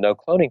now called the no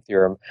cloning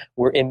theorem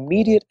were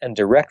immediate and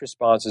direct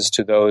responses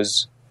to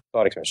those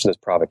thought experiments, to those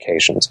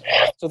provocations.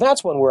 So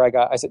that's one where I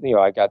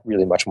got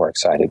really much more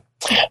excited.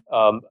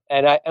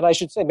 And I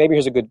should say, maybe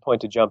here's a good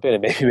point to jump in,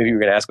 and maybe you're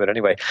going to ask about it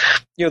anyway.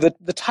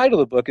 The title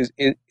of the book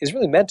is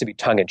really meant to be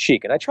tongue in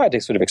cheek, and I tried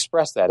to sort of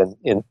express that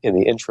in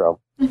the intro.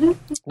 Mm-hmm.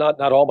 Not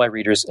all my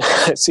readers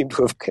seem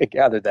to have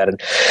gathered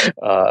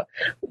that,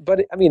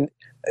 but I mean.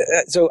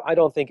 So I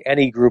don't think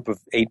any group of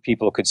 8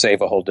 people could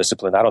save a whole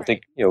discipline. I don't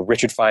think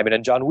Richard Feynman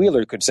and John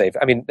Wheeler could save.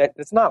 I mean,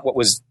 that's not what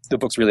the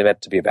book's really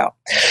meant to be about.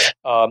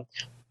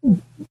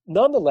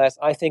 Nonetheless,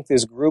 I think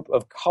this group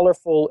of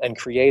colorful and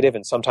creative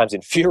and sometimes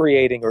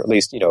infuriating, or at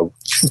least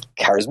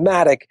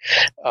charismatic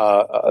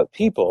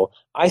people,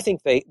 I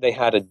think they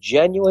had a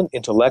genuine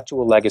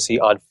intellectual legacy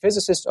on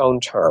physicists'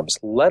 own terms,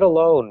 let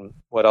alone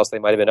what else they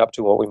might have been up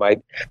to, what we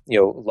might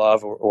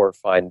love or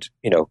find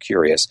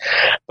curious.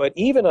 But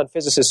even on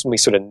physicists, when we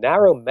sort of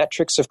narrow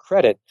metrics of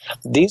credit,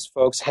 these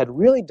folks had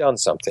really done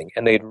something,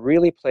 and they'd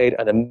really played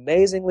an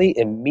amazingly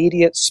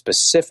immediate,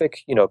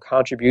 specific,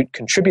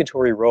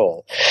 contributory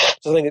role.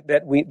 Something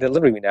that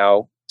literally we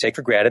now take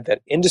for granted,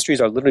 that industries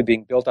are literally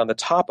being built on the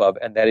top of,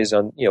 and that is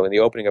on in the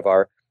opening of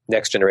our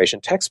next generation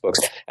textbooks.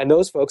 And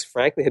those folks,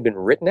 frankly, had been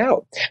written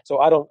out. So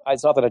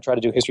it's not that I try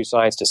to do history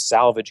science to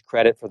salvage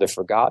credit for the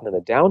forgotten and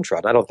the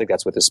downtrodden. I don't think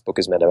that's what this book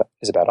is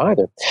about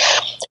either.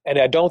 And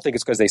I don't think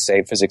it's because they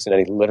saved physics in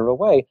any literal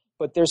way,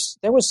 but there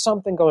was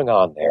something going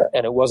on there.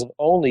 And it wasn't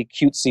only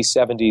cutesy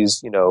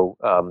 70s,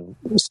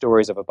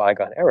 stories of a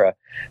bygone era.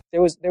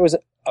 There was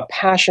a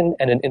passion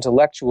and an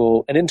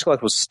intellectual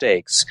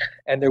stakes,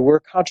 and there were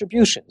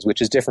contributions,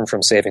 which is different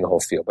from saving a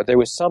whole field. But there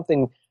was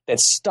something that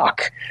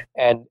stuck,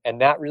 and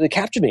that really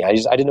captured me. I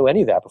didn't know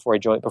any of that before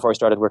I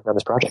started working on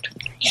this project.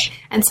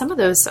 And some of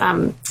those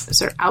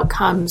sort of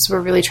outcomes were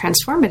really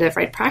transformative,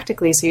 right?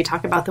 Practically. So you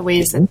talk about the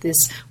ways that this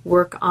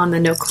work on the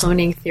no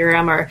cloning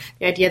theorem, or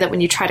the idea that when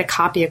you try to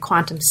copy a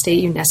quantum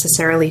state, you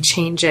necessarily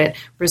change it,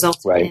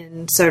 results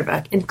in sort of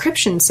an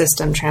encryption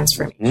system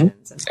transformations.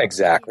 Mm-hmm.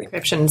 Exactly.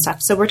 Encryption and stuff.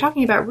 So we're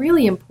talking about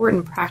really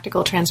important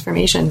practical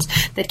transformations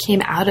that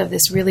came out of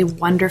this really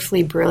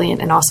wonderfully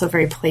brilliant and also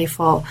very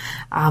playful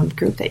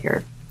group that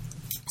you're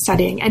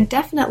studying. And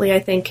definitely, I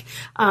think,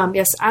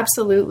 yes,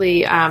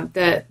 absolutely.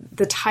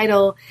 The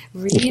title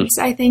reads,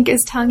 I think,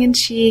 is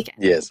tongue-in-cheek.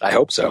 Yes, I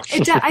hope so.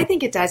 I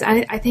think it does.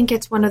 I think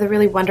it's one of the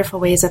really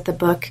wonderful ways that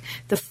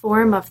the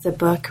form of the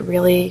book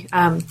really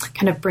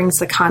kind of brings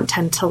the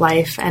content to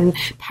life and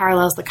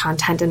parallels the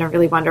content in a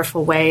really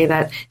wonderful way,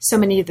 that so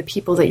many of the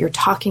people that you're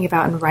talking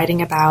about and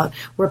writing about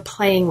were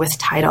playing with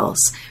titles,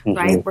 mm-hmm.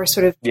 right? We're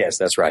sort of... Yes,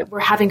 that's right. We're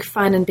having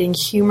fun and being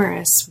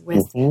humorous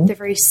with mm-hmm. the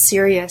very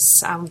serious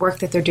work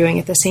that they're doing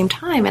at the same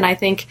time. And I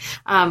think,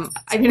 I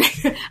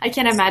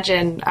can't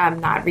imagine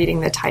not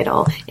reading the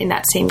title in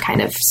that same kind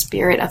of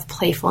spirit of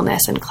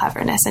playfulness and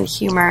cleverness and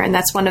humor. And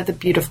that's one of the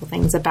beautiful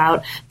things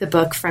about the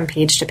book from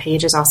page to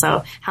page, is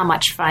also how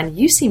much fun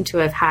you seem to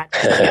have had,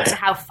 and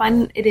how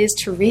fun it is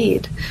to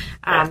read,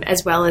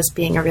 as well as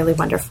being a really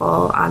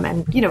wonderful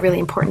and really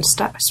important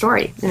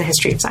story in the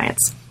history of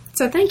science.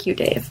 So thank you,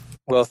 Dave.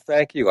 Well,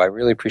 thank you. I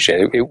really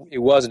appreciate it. It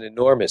was an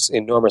enormous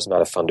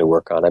amount of fun to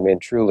work on. I mean,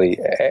 truly,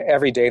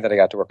 every day that I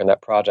got to work on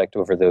that project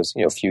over those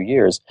few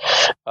years,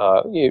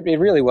 it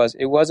really was.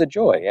 It was a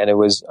joy, and it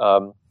was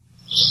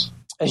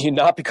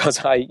not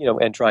because I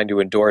am trying to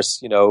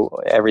endorse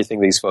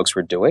everything these folks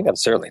were doing. I'm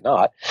certainly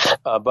not,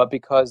 but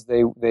because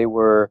they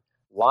were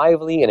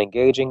lively and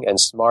engaging and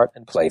smart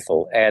and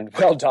playful and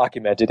well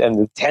documented, and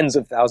the tens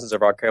of thousands of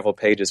archival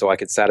pages so I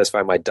could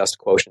satisfy my dust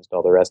quotients and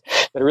all the rest.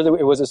 But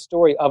it was a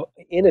story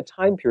in a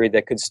time period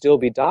that could still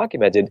be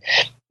documented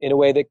in a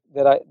way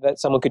that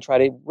someone could try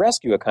to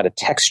rescue a kind of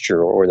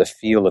texture or the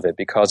feel of it,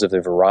 because of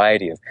the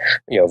variety of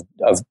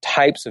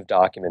types of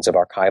documents, of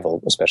archival,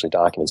 especially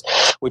documents,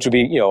 which would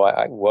be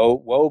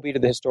woe be to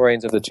the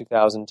historians of the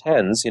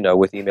 2010s,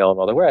 with email and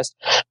all the rest.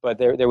 But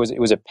it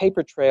was a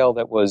paper trail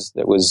that was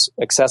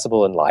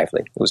accessible and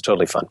lively. It was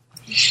totally fun.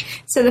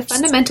 So the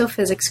Fundamental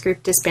Physics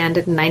Group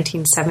disbanded in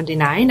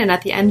 1979, and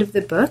at the end of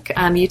the book,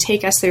 you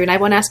take us through, and I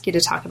won't ask you to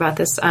talk about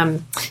this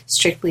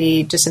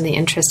strictly just in the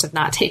interest of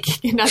not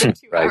taking another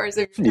 2 hours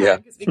of your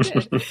time, because we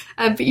could.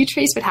 But you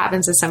trace what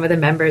happens to some of the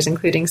members,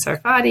 including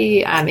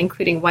Sarfati,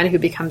 including one who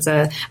becomes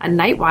a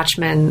night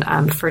watchman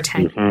for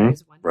 10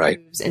 years, one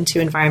Right. moves into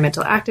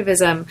environmental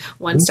activism.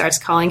 One starts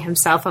calling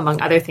himself,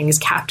 among other things,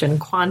 Captain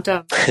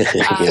Quantum.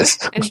 Yes.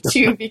 And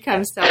two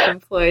become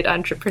self-employed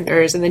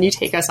entrepreneurs. And then you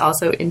take us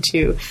also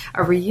into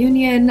a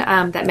reunion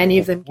that many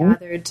of them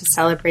gathered to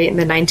celebrate in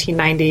the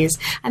 1990s.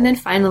 And then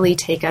finally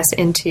take us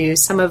into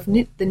some of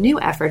the new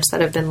efforts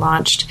that have been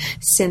launched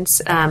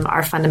since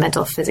our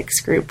fundamental physics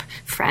group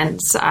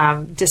friends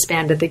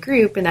disbanded the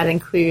group. And that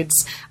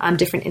includes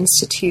different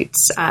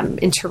institutes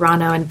in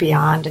Toronto and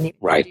beyond. And you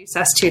introduce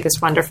us to this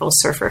wonderful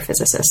surfer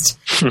physicist.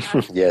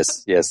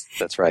 Yes,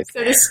 that's right.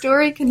 So the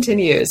story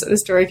continues.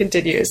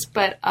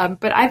 But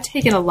I've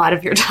taken a lot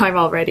of your time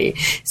already.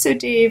 So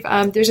Dave,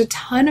 there's a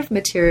ton of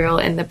material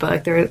in the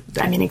book.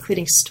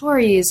 Including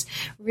stories,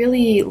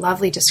 really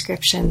lovely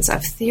descriptions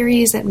of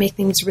theories that make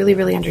things really,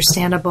 really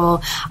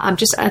understandable.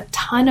 Just a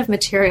ton of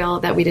material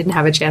that we didn't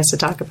have a chance to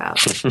talk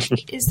about.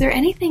 Is there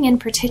anything in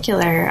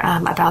particular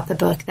about the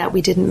book that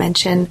we didn't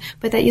mention,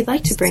 but that you'd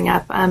like to bring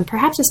up,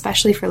 perhaps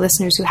especially for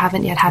listeners who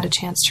haven't yet had a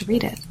chance to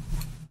read it?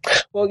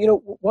 Well,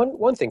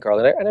 one thing, Carl,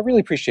 and I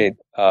really appreciate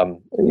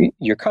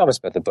your comments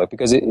about the book,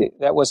 because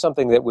that was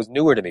something that was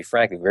newer to me,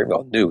 frankly. Very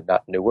well, new,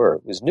 not newer.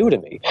 It was new to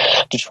me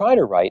to try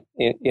to write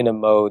in a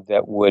mode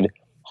that would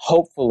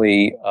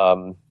hopefully,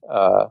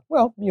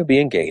 be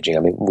engaging. I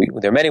mean,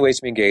 there are many ways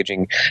to be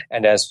engaging,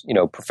 and as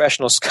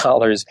professional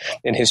scholars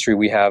in history,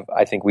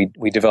 I think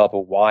we develop a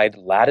wide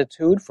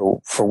latitude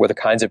for what the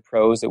kinds of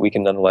prose that we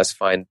can nonetheless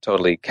find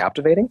totally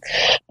captivating.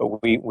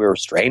 But we're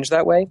strange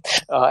that way,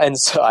 and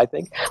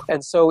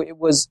so it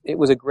was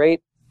a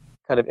great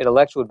kind of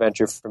intellectual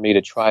adventure for me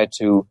to try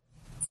to,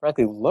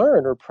 frankly,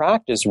 learn or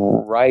practice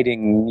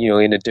writing,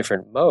 in a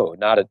different mode,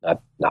 not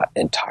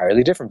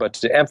entirely different, but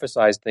to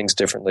emphasize things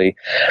differently.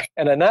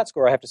 And on that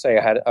score, I have to say,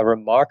 I had a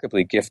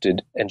remarkably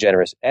gifted and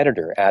generous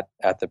editor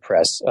at the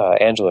press,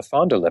 Angela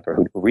Fonda-Lipper,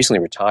 who recently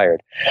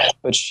retired.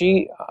 But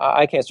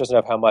I can't stress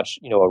enough how much,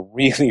 a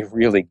really,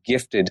 really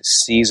gifted,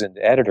 seasoned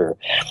editor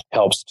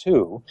helps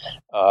too.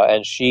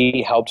 And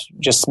she helped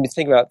just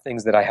think about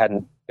things that I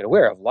hadn't been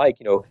aware of, like,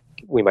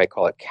 we might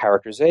call it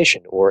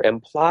characterization or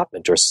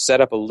emplotment, or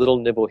set up a little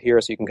nibble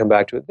here so you can come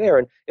back to it there.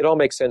 And it all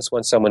makes sense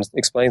when someone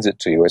explains it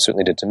to you. It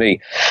certainly did to me.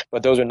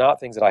 But those are not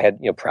things that I had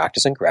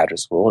practiced in graduate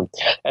school.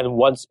 And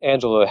once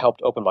Angela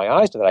helped open my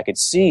eyes to that, I could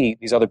see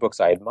these other books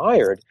I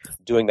admired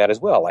doing that as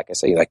well. Like I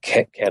say, like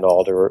Ken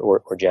Alder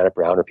or Janet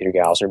Brown or Peter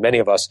Gallus, or many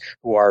of us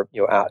who are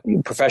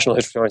professional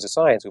historians of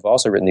science who've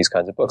also written these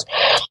kinds of books.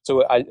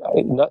 So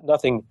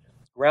nothing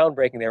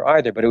groundbreaking there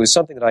either, but it was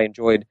something that I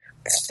enjoyed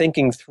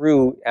thinking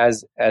through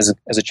as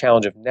a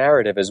challenge of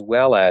narrative, as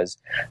well as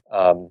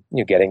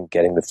getting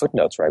the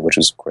footnotes right, which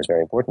was of course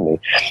very important to me.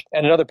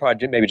 And another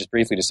project, maybe just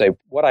briefly to say,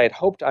 what I had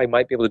hoped I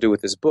might be able to do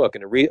with this book,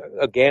 and a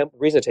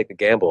reason to take the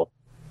gamble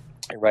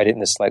and write it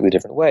in a slightly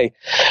different way,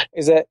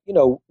 is that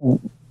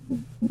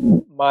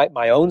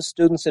my own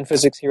students in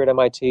physics here at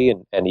MIT,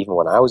 and even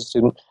when I was a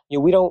student,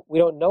 we don't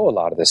know a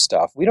lot of this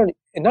stuff. We don't,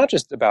 and not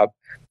just about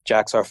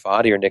Jack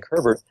Sarfati or Nick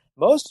Herbert.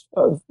 Most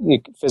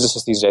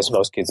physicists these days,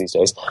 most kids these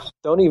days,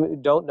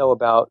 don't know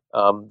about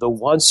the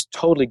once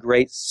totally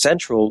great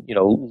central,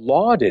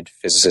 lauded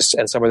physicists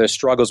and some of their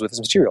struggles with this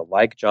material,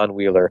 like John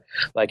Wheeler,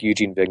 like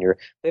Eugene Wigner.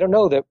 They don't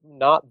know that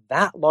not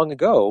that long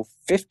ago,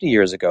 50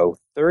 years ago,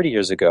 30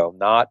 years ago,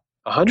 not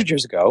 100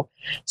 years ago,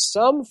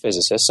 some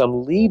physicists,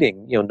 some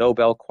leading,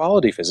 Nobel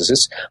quality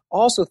physicists,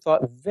 also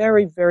thought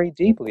very, very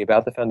deeply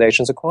about the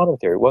foundations of quantum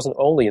theory. It wasn't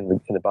only in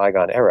the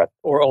bygone era,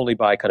 or only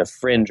by kind of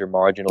fringe or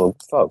marginal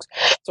folks.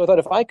 So I thought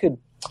if I could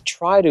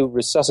try to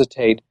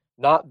resuscitate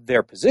not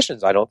their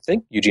positions, I don't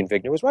think Eugene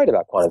Wigner was right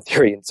about quantum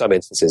theory in some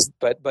instances,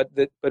 but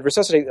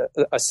resuscitate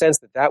a sense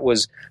that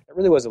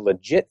really was a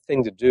legit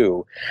thing to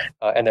do,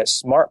 and that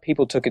smart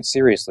people took it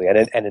seriously,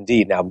 and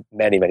indeed now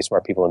many, many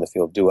smart people in the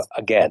field do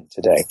again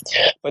today.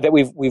 But that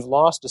we've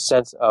lost a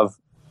sense of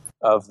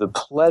the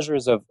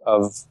pleasures of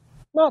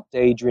not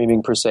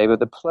daydreaming per se, but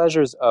the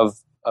pleasures of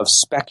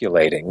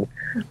speculating.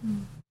 Mm-hmm.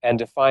 And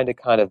to find a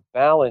kind of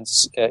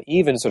balance,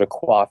 even sort of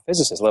qua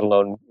physicists, let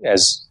alone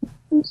as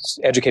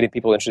educated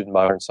people interested in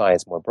modern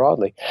science more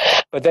broadly,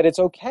 but that it's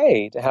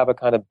okay to have a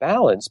kind of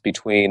balance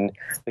between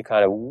the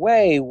kind of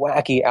way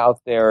wacky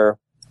out there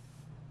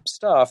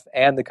stuff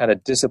and the kind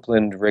of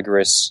disciplined,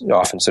 rigorous,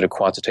 often sort of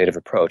quantitative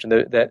approach.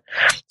 And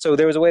so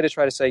there was a way to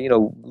try to say,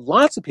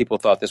 lots of people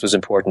thought this was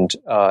important,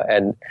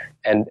 and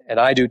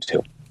I do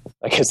too.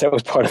 I guess that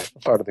was part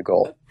of the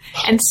goal.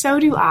 And so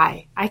do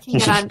I. I can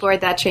get on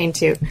board that train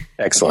too.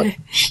 Excellent.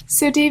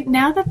 So, Dave,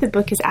 now that the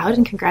book is out,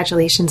 and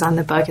congratulations on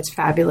the book, it's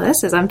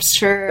fabulous. As I'm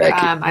sure,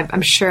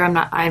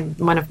 I'm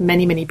one of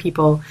many, many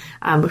people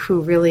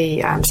who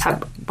really want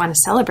to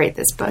celebrate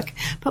this book.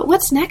 But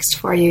what's next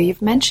for you?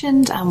 You've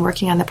mentioned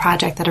working on the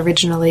project that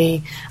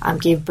originally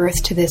gave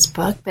birth to this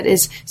book. But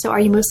are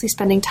you mostly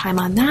spending time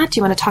on that? Do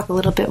you want to talk a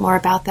little bit more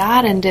about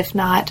that? And if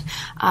not,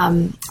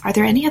 are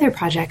there any other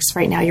projects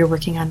right now you're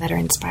working on that are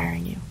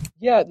inspiring you?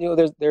 Yeah,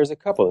 there's a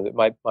couple.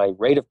 My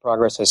rate of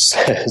progress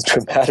has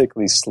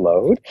dramatically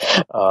slowed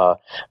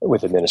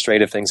with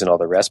administrative things and all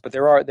the rest. But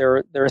there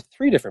are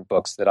three different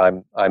books that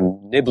I'm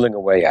nibbling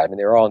away at. I mean,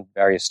 they're all in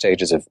various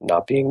stages of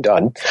not being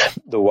done.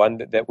 The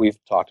one that we've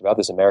talked about,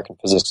 this American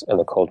Physics and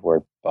the Cold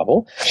War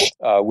Bubble,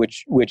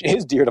 which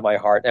is dear to my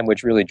heart and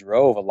which really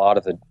drove a lot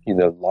of the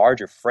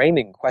larger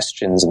framing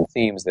questions and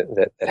themes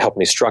that helped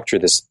me structure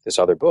this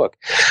other book.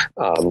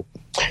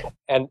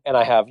 And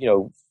I have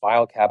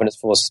file cabinets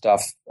full of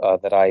stuff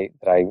that I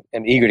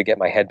am eager to get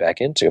my head back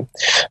into.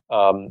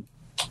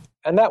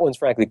 And that one's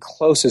frankly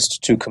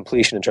closest to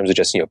completion in terms of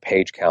just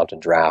page count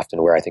and draft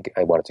and where I think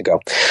I want it to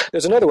go.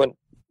 There's another one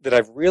that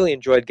I've really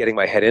enjoyed getting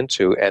my head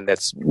into, and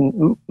that's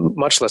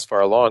much less far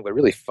along, but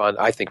really fun.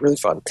 I think really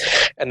fun,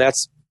 and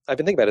I've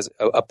been thinking about is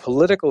a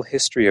political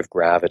history of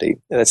gravity.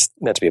 And that's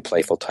meant to be a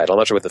playful title. I'm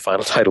not sure what the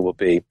final title will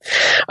be.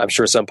 I'm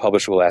sure some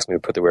publisher will ask me to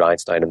put the word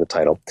Einstein in the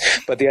title.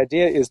 But the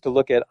idea is to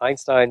look at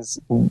Einstein's,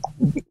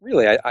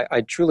 really,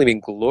 I truly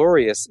mean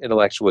glorious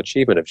intellectual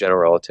achievement of general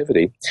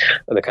relativity,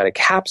 the kind of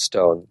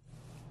capstone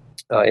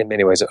in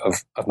many ways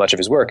of much of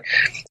his work.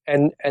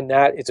 And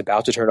that it's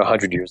about to turn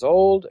 100 years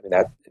old. I mean,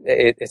 that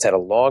it's had a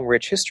long,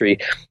 rich history.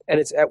 And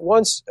it's at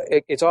once,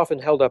 it's often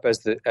held up as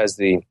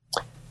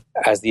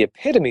the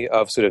epitome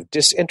of sort of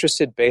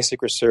disinterested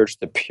basic research,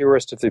 the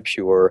purest of the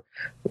pure.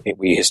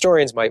 We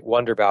historians might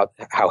wonder about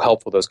how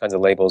helpful those kinds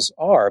of labels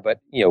are, but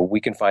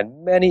we can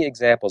find many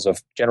examples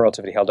of general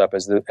relativity held up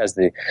as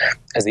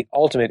the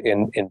ultimate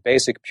in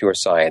basic pure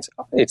science.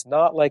 It's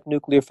not like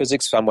nuclear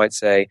physics, some might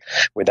say,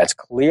 where that's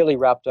clearly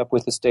wrapped up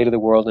with the state of the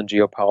world and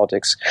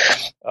geopolitics,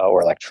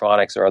 or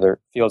electronics or other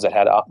fields that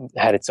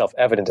had itself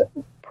evident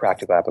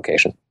practical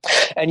application.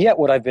 And yet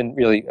what I've been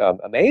really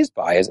amazed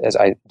by as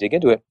I dig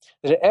into it,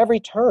 that at every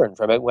turn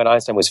from it, when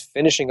Einstein was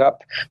finishing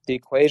up the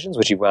equations,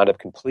 which he wound up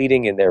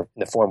completing in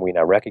the form we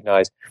now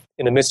recognize,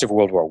 in the midst of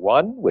World War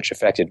I, which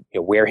affected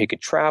where he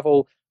could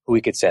travel, who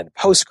he could send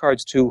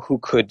postcards to, who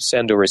could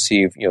send or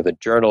receive the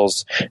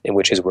journals in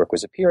which his work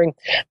was appearing.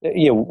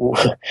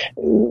 The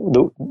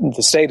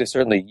state of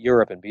certainly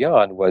Europe and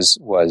beyond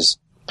was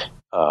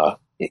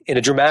in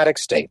a dramatic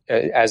state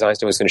as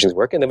Einstein was finishing his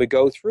work. And then we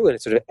go through and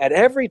it's sort of at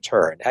every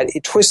turn,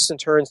 it twists and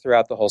turns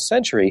throughout the whole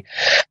century,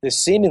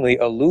 this seemingly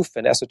aloof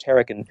and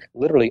esoteric and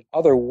literally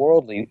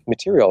otherworldly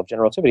material of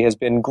general relativity has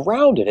been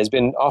grounded, has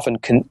been often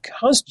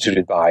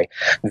constituted by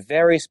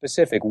very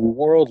specific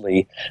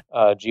worldly,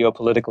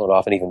 geopolitical and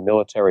often even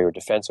military or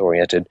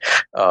defense-oriented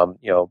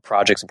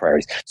projects and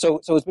priorities.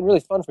 So it's been really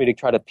fun for me to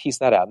try to piece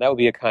that out. And that would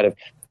be a kind of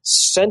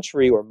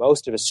century or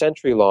most of a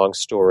century-long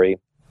story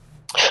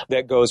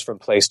that goes from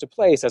place to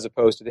place, as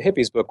opposed to the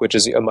Hippies book, which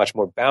is a much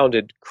more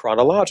bounded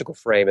chronological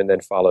frame and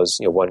then follows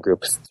one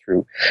group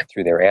through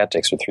their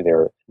antics or through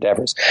their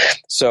endeavors.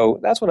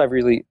 So that's what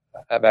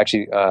I've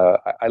actually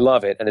I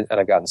love it, and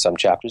I've gotten some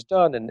chapters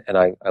done, and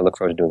I look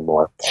forward to doing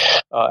more.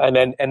 And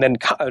then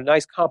a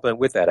nice compliment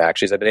with that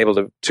actually is I've been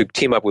able to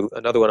team up with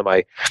another one of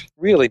my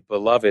really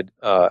beloved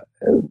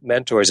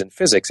mentors in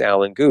physics,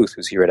 Alan Guth,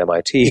 who's here at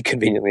MIT,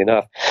 conveniently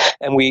enough.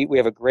 And we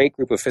have a great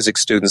group of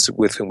physics students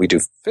with whom we do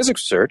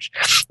physics research.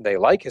 They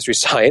like history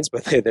science,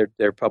 but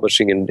they're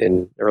publishing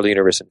in early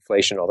universe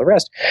inflation and all the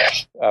rest,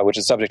 which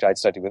is a subject I'd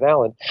studied with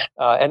Alan.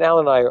 And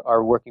Alan and I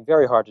are working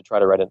very hard to try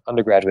to write an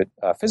undergraduate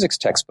physics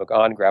textbook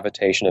on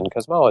gravitation and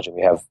cosmology.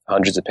 We have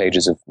hundreds of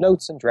pages of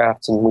notes and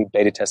drafts, and we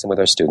beta test them with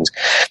our students.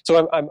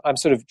 So I'm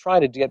sort of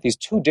trying to get these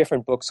two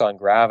different books on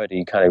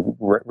gravity, kind of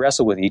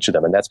wrestle with each of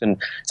them, and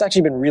it's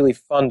actually been really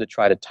fun to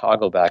try to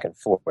toggle back and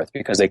forth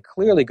because they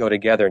clearly go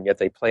together, and yet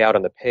they play out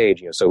on the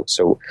page, so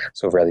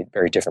very,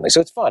 very differently.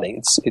 So it's fun.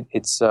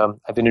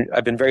 I've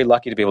been very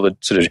lucky to be able to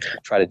sort of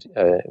try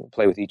to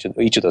play with each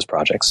of those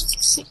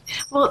projects.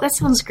 Well, that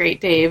sounds great,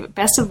 Dave.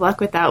 Best of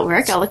luck with that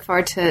work. I'll look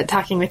forward to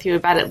talking with you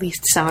about at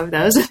least some of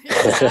those.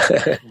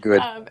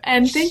 Good.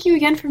 And thank you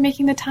again for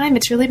making the time.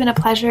 It's really been a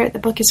pleasure. The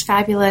book is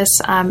fabulous,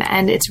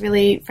 and it's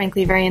really,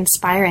 frankly, very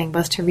inspiring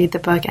both to read the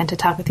book and to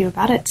talk with you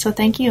about it. So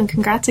thank you, and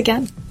congrats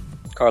again.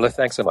 Carla,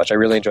 thanks so much. I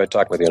really enjoyed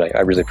talking with you, and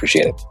I really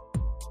appreciate it.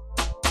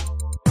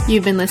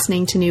 You've been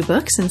listening to New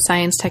Books in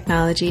Science,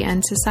 Technology,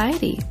 and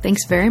Society.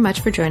 Thanks very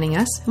much for joining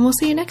us, and we'll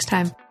see you next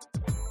time.